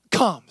eternity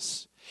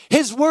comes.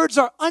 His words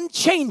are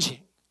unchanging.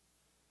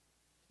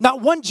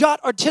 Not one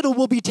jot or tittle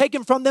will be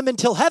taken from them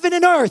until heaven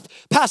and earth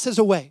passes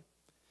away.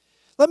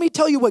 Let me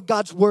tell you what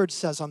God's word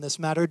says on this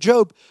matter.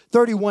 Job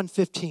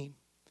 31:15.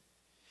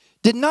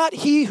 Did not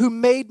he who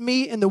made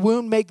me in the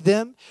womb make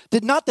them?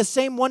 Did not the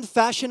same one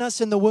fashion us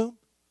in the womb?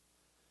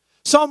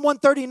 Psalm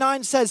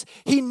 139 says,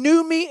 he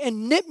knew me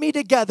and knit me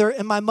together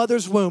in my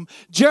mother's womb.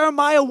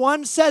 Jeremiah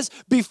 1 says,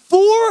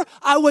 before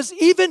I was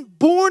even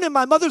born in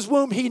my mother's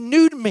womb, he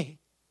knew me.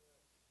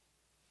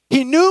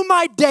 He knew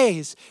my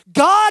days.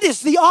 God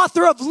is the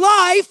author of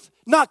life,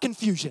 not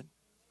confusion.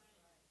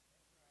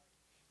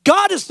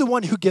 God is the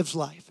one who gives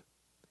life.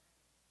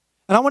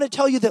 And I want to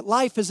tell you that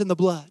life is in the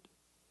blood.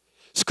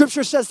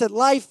 Scripture says that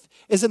life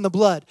is in the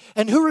blood.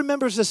 And who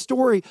remembers the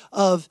story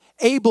of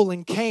Abel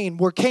and Cain,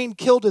 where Cain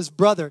killed his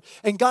brother?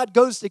 And God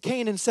goes to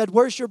Cain and said,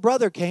 where's your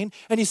brother, Cain?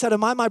 And he said,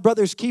 am I my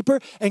brother's keeper?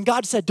 And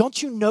God said,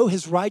 don't you know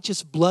his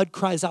righteous blood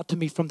cries out to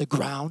me from the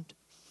ground?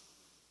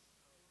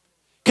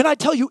 Can I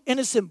tell you,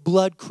 innocent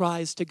blood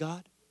cries to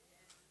God?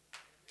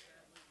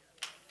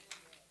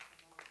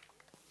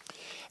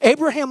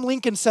 Abraham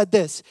Lincoln said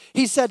this.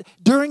 He said,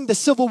 during the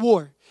Civil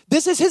War,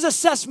 this is his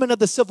assessment of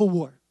the Civil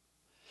War.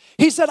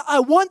 He said, I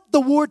want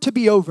the war to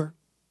be over.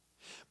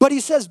 But he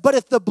says, but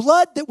if the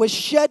blood that was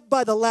shed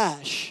by the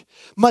lash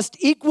must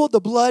equal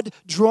the blood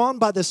drawn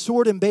by the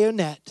sword and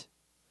bayonet,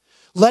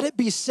 let it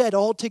be said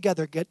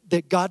altogether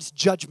that God's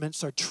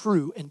judgments are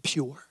true and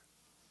pure.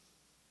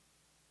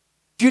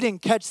 If you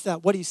didn't catch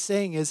that, what he's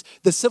saying is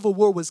the Civil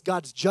War was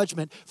God's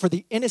judgment for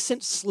the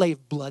innocent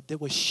slave blood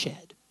that was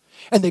shed.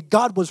 And that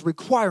God was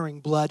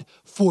requiring blood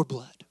for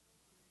blood.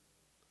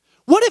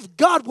 What if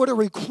God were to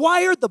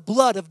require the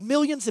blood of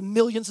millions and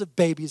millions of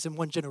babies in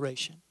one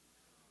generation?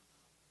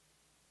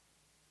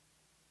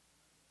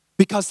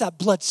 Because that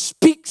blood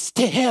speaks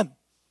to him.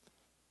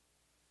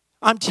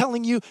 I'm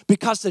telling you,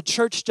 because the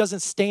church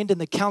doesn't stand in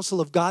the counsel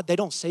of God, they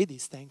don't say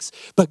these things.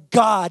 But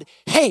God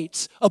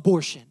hates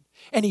abortion.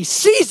 And he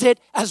sees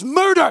it as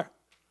murder.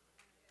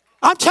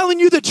 I'm telling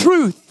you the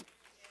truth.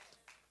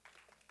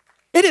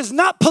 It is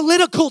not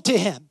political to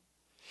him.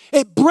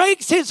 It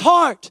breaks his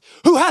heart,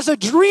 who has a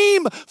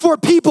dream for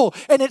people,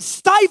 and it's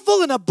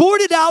stifled and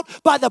aborted out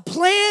by the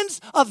plans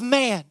of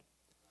man.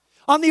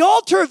 On the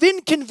altar of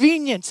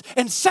inconvenience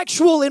and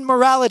sexual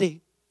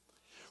immorality,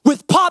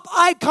 with pop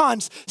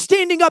icons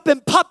standing up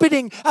and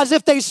puppeting as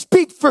if they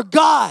speak for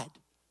God.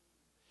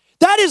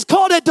 That is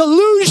called a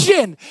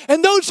delusion,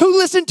 and those who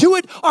listen to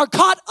it are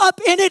caught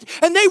up in it,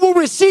 and they will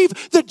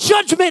receive the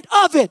judgment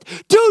of it.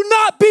 Do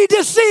not be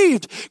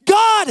deceived.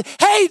 God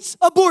hates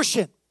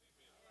abortion.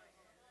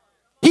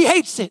 He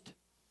hates it.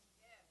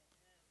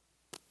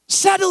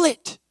 Settle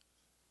it.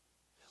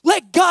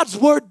 Let God's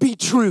word be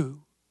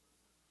true,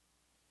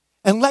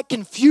 and let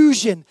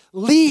confusion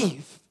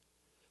leave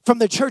from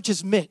the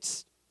church's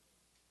midst.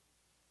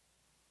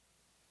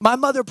 My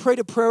mother prayed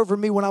a prayer over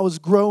me when I was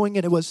growing,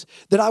 and it was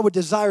that I would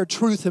desire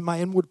truth in my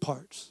inward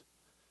parts.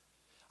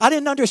 I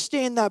didn't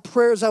understand that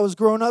prayer as I was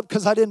growing up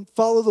because I didn't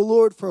follow the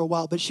Lord for a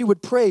while. But she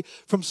would pray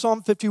from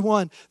Psalm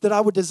 51 that I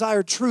would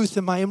desire truth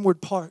in my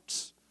inward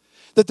parts.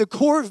 That the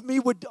core of me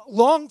would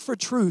long for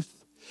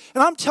truth.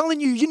 And I'm telling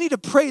you, you need to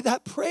pray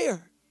that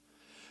prayer.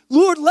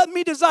 Lord, let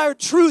me desire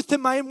truth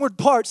in my inward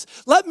parts.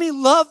 Let me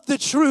love the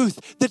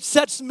truth that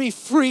sets me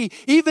free.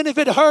 Even if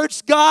it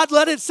hurts, God,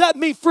 let it set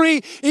me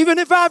free. Even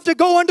if I have to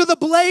go under the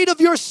blade of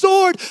your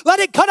sword, let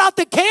it cut out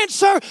the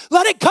cancer.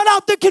 Let it cut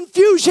out the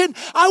confusion.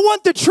 I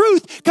want the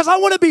truth because I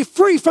want to be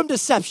free from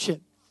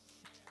deception.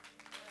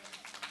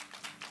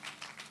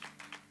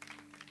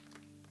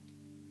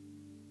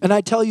 And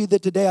I tell you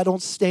that today I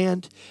don't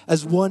stand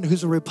as one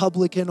who's a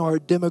Republican or a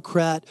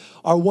Democrat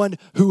or one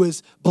who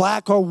is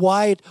black or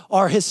white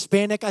or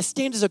Hispanic. I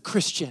stand as a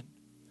Christian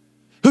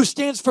who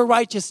stands for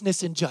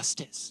righteousness and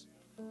justice.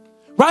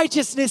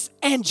 Righteousness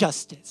and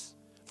justice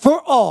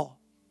for all.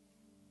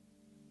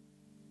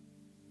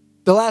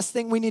 The last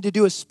thing we need to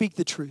do is speak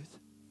the truth.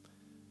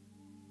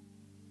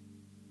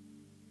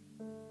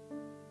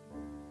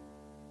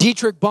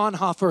 Dietrich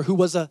Bonhoeffer, who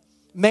was a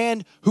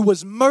man who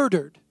was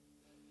murdered.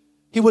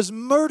 He was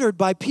murdered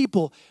by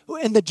people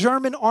in the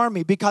German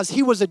army because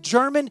he was a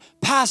German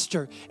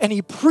pastor and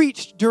he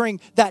preached during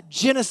that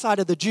genocide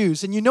of the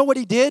Jews. And you know what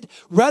he did?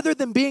 Rather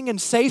than being in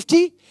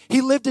safety, he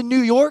lived in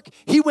New York.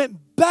 He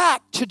went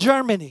back to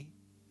Germany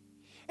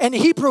and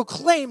he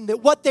proclaimed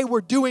that what they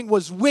were doing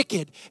was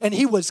wicked and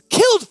he was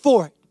killed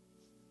for it.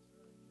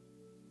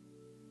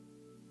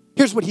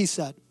 Here's what he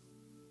said.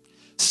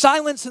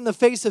 Silence in the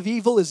face of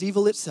evil is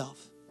evil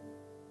itself.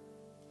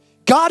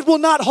 God will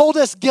not hold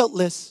us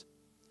guiltless.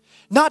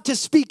 Not to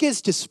speak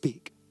is to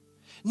speak.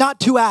 Not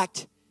to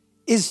act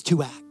is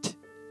to act.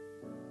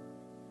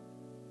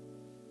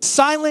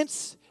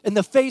 Silence in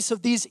the face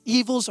of these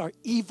evils are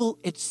evil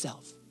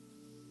itself.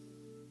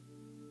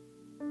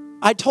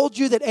 I told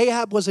you that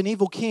Ahab was an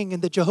evil king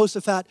and that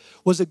Jehoshaphat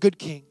was a good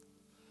king.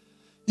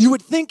 You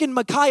would think in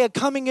Micaiah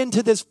coming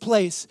into this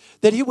place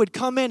that he would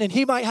come in and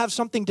he might have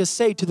something to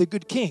say to the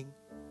good king.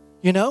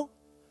 You know?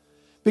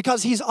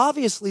 Because he's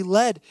obviously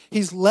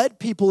he's led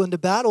people into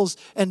battles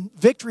and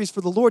victories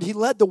for the Lord. He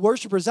led the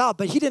worshipers out,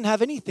 but he didn't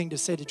have anything to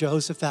say to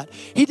Jehoshaphat.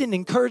 He didn't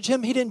encourage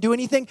him. He didn't do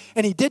anything,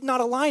 and he did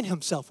not align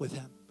himself with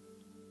him.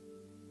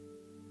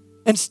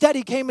 Instead,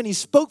 he came and he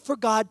spoke for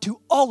God to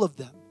all of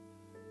them,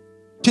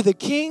 to the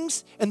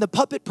kings and the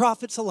puppet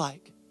prophets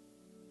alike.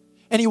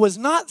 And he was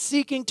not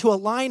seeking to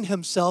align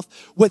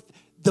himself with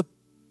the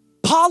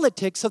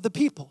politics of the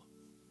people.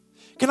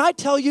 Can I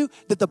tell you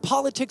that the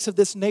politics of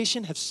this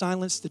nation have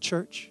silenced the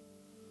church?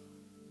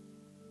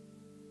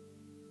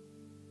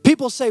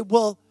 People say,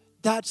 well,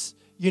 that's,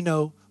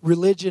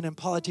 religion and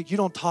politics. You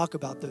don't talk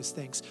about those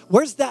things.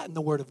 Where's that in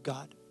the Word of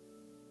God?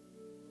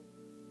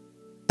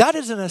 That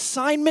is an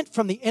assignment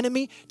from the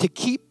enemy to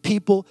keep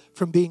people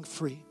from being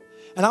free.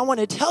 And I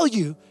want to tell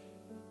you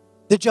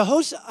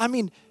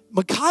that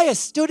Micaiah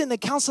stood in the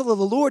counsel of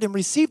the Lord and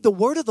received the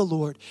word of the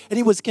Lord, and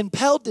he was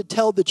compelled to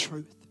tell the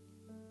truth.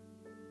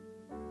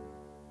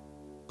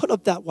 Put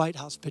up that White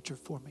House picture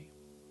for me.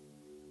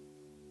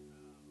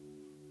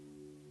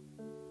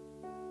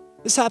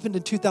 This happened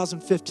in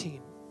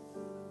 2015.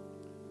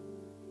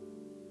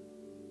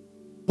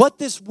 What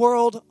this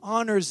world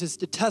honors is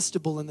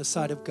detestable in the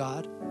sight of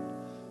God.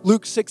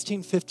 Luke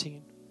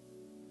 16:15.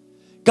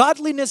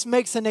 Godliness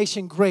makes a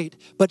nation great,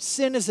 but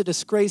sin is a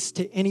disgrace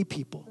to any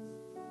people.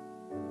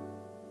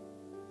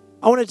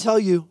 I want to tell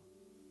you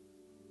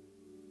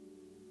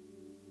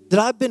that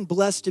I've been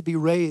blessed to be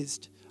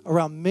raised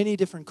around many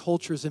different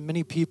cultures and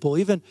many people.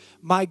 Even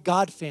my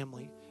God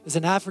family is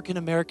an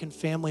African-American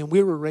family, and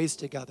we were raised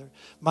together.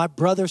 My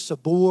brother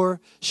Sabor,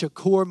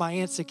 Shakur, my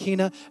Aunt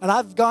Sakina, and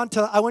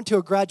I went to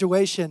a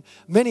graduation,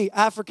 many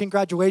African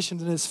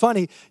graduations, and it's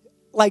funny,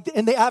 like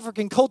in the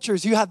African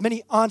cultures, you have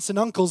many aunts and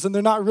uncles, and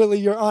they're not really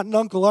your aunt and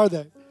uncle, are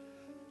they?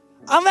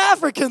 I'm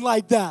African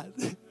like that.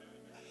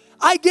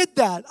 I get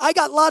that. I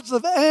got lots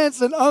of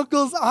aunts and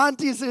uncles,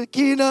 Auntie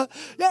Sakina,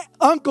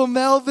 Uncle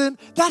Melvin.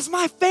 That's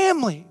my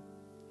family.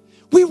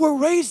 We were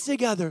raised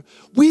together.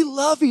 We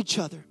love each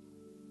other.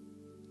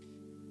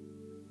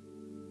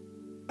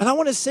 And I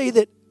want to say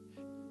that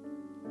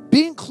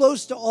being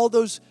close to all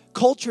those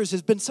cultures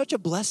has been such a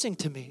blessing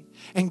to me.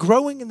 And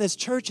growing in this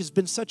church has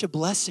been such a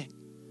blessing.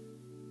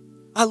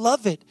 I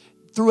love it.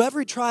 Through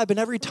every tribe and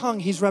every tongue,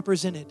 he's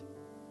represented.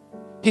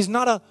 He's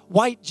not a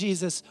white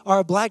Jesus or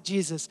a black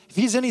Jesus. If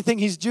he's anything,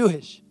 he's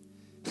Jewish.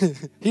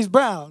 He's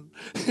brown.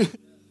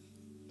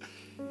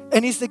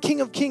 And he's the King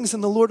of Kings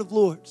and the Lord of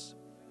Lords.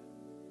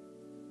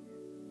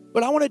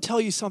 But I want to tell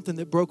you something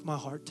that broke my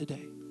heart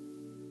today.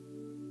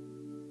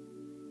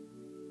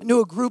 I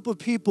knew a group of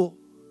people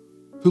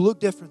who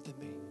looked different than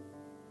me.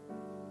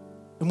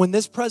 And when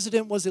this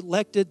president was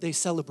elected, they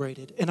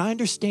celebrated. And I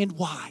understand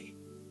why.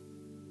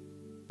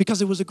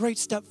 Because it was a great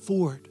step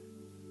forward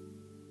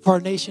for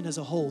our nation as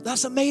a whole.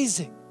 That's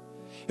amazing.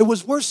 It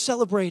was worth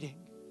celebrating.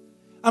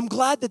 I'm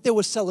glad that there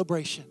was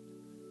celebration.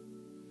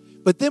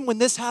 But then when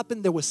this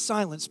happened, there was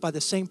silence by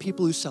the same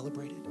people who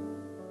celebrated.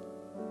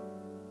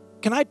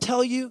 Can I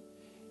tell you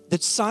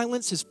that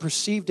silence is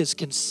perceived as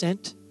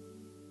consent?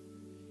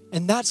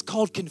 And that's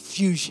called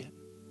confusion.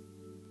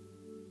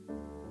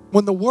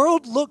 When the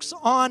world looks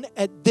on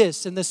at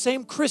this and the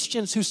same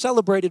Christians who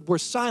celebrated were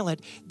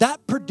silent,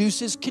 that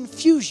produces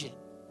confusion.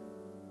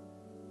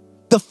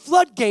 The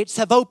floodgates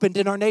have opened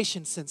in our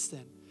nation since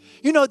then.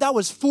 You know, that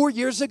was 4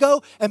 years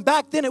ago, and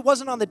back then it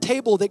wasn't on the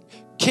table that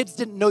kids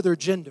didn't know their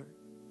gender,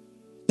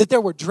 that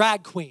there were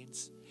drag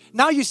queens.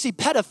 Now you see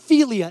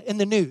pedophilia in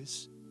the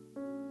news.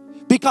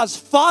 Because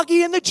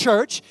foggy in the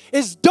church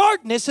is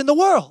darkness in the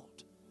world.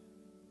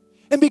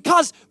 And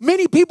because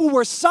many people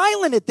were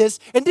silent at this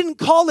and didn't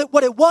call it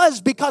what it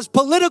was because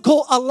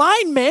political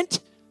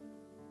alignment,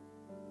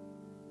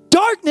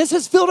 darkness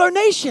has filled our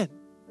nation.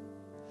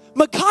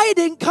 Micaiah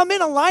didn't come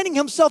in aligning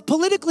himself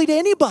politically to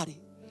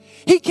anybody.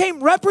 He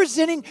came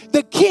representing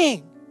the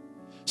king,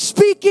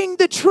 speaking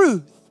the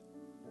truth.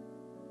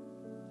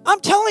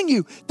 I'm telling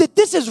you that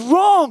this is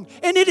wrong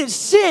and it is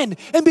sin.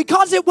 And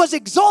because it was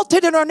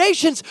exalted in our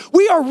nations,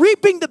 we are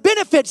reaping the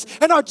benefits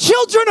and our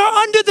children are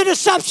under the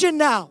deception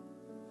now.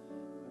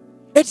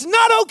 It's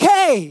not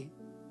okay.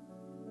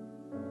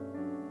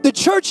 The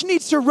church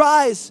needs to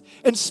rise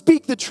and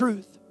speak the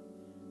truth.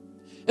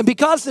 And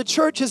because the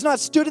church has not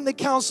stood in the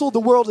council, the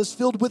world is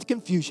filled with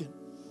confusion.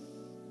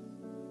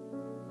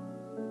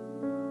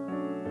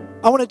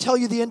 I want to tell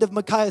you the end of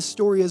Micaiah's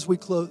story as we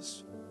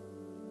close.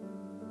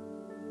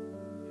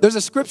 There's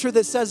a scripture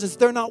that says, is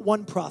there not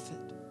one prophet?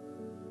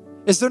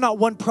 Is there not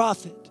one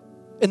prophet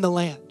in the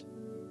land?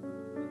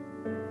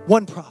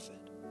 One prophet.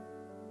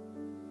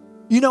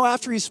 You know,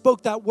 after he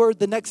spoke that word,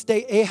 the next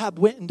day Ahab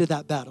went into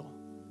that battle,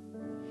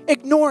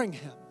 ignoring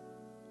him.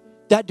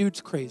 That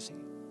dude's crazy.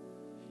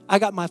 I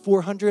got my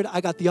 400.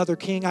 I got the other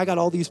king. I got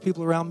all these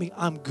people around me.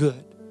 I'm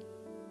good.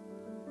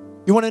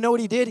 You want to know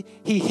what he did?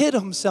 He hid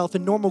himself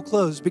in normal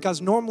clothes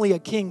because normally a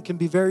king can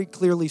be very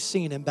clearly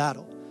seen in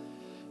battle.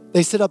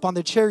 They sit up on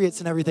the chariots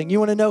and everything. You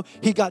want to know?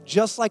 He got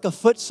just like a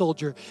foot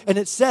soldier. And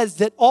it says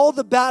that all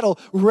the battle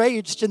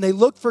raged and they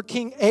looked for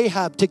King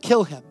Ahab to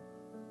kill him.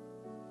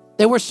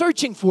 They were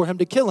searching for him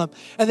to kill him,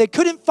 and they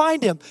couldn't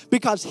find him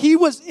because he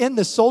was in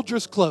the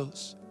soldier's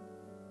clothes.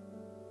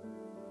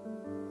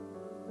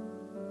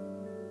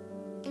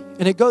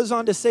 And it goes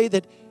on to say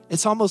that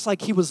it's almost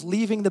like he was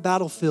leaving the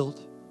battlefield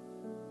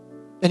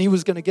and he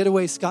was going to get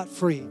away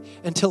scot-free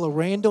until a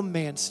random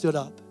man stood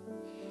up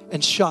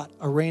and shot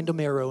a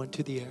random arrow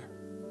into the air.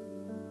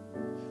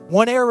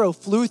 One arrow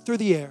flew through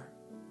the air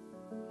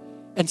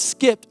and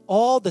skipped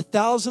all the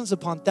thousands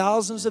upon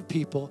thousands of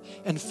people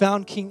and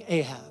found King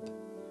Ahab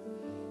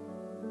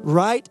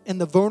right in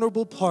the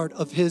vulnerable part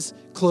of his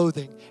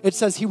clothing. It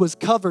says he was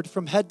covered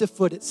from head to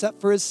foot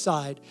except for his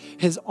side.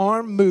 His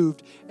arm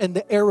moved and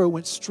the arrow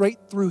went straight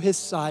through his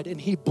side, and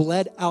he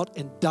bled out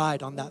and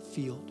died on that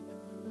field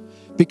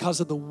because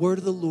of the word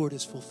of the Lord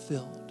is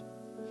fulfilled.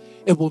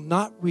 It will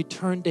not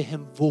return to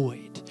him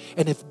void.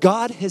 And if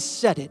God has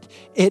said it,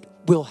 it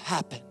will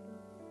happen.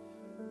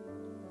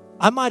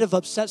 I might have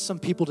upset some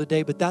people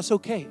today, but that's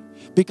okay,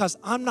 because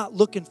I'm not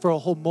looking for a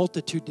whole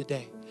multitude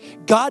today.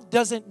 God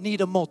doesn't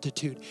need a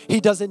multitude.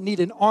 He doesn't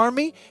need an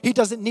army. He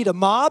doesn't need a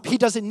mob. He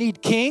doesn't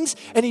need kings.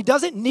 And he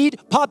doesn't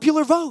need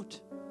popular vote.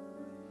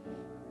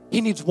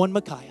 He needs one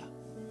Micaiah.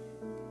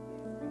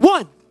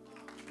 One.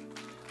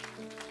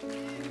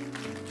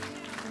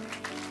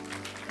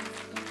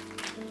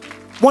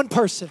 One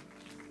person.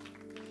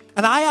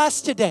 And I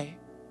ask today,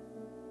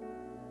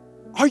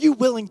 are you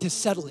willing to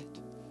settle it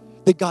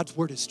that God's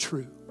word is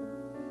true?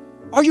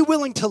 Are you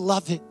willing to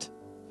love it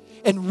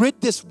and rid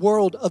this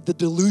world of the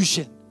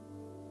delusion?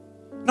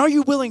 And are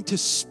you willing to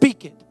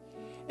speak it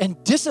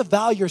and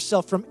disavow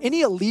yourself from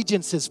any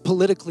allegiances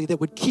politically that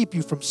would keep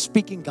you from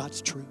speaking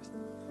God's truth?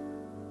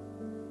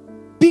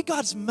 Be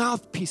God's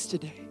mouthpiece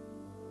today.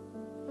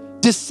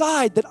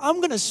 Decide that I'm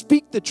going to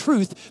speak the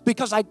truth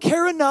because I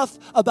care enough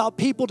about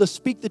people to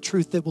speak the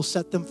truth that will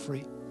set them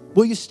free.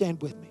 Will you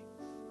stand with me?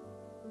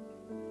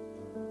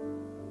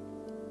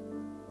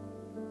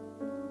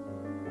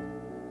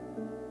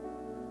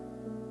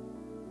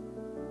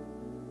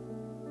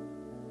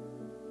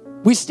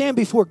 We stand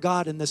before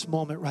God in this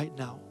moment right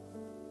now.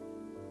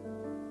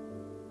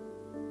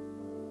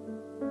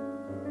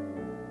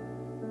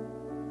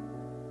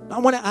 I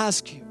want to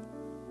ask you,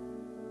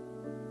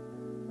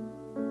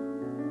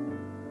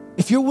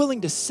 if you're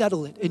willing to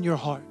settle it in your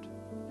heart,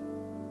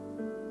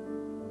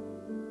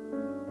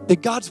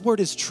 that God's word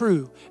is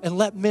true and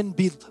let men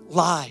be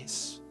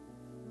lies.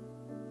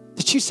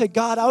 That you say,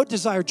 God, I would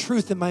desire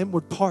truth in my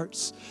inward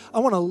parts. I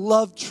want to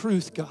love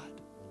truth, God.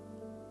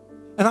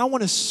 And I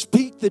want to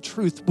speak the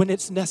truth when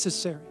it's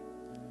necessary,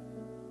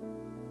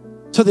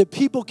 so that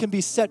people can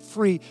be set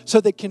free,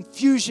 so that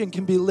confusion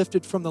can be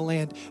lifted from the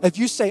land. If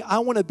you say, I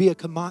want to be a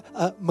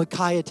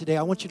Micaiah today,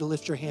 I want you to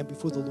lift your hand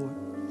before the Lord.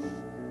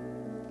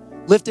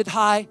 Lift it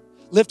high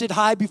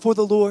before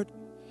the Lord.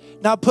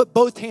 Now put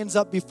both hands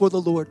up before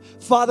the Lord.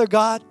 Father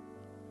God,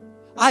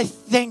 I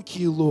thank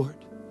you, Lord.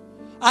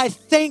 I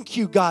thank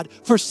you, God,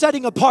 for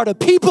setting apart a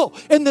people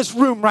in this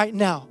room right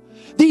now.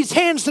 These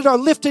hands that are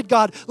lifted,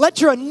 God,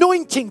 let your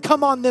anointing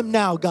come on them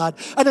now, God.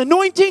 An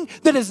anointing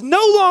that is no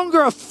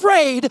longer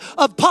afraid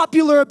of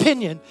popular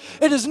opinion.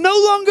 It is no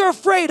longer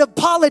afraid of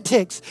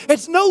politics.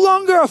 It's no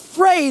longer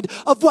afraid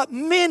of what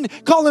men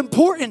call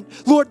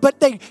important, Lord, but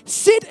they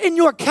sit in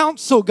your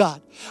counsel,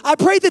 God. I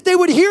pray that they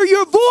would hear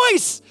your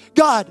voice,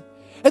 God,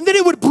 and that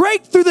it would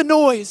break through the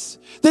noise.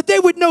 That they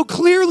would know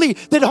clearly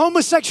that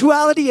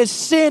homosexuality is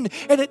sin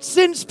and it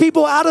sends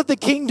people out of the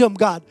kingdom,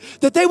 God.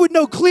 That they would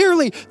know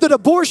clearly that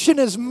abortion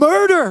is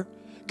murder,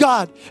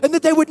 God. And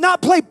that they would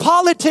not play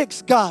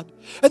politics, God.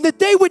 And that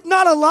they would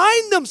not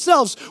align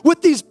themselves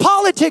with these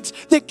politics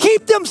that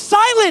keep them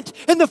silent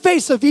in the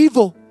face of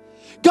evil.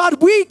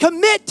 God, we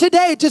commit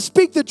today to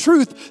speak the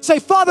truth. Say,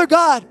 Father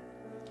God,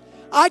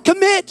 I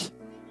commit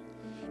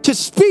to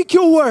speak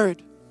your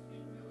word,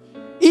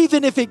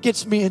 even if it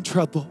gets me in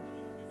trouble.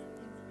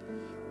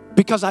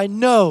 Because I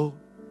know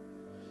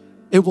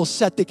it will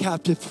set the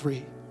captive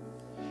free.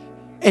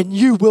 And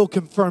you will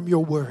confirm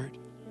your word.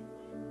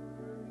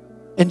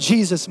 In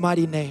Jesus'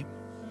 mighty name.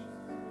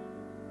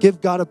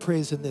 Give God a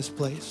praise in this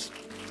place.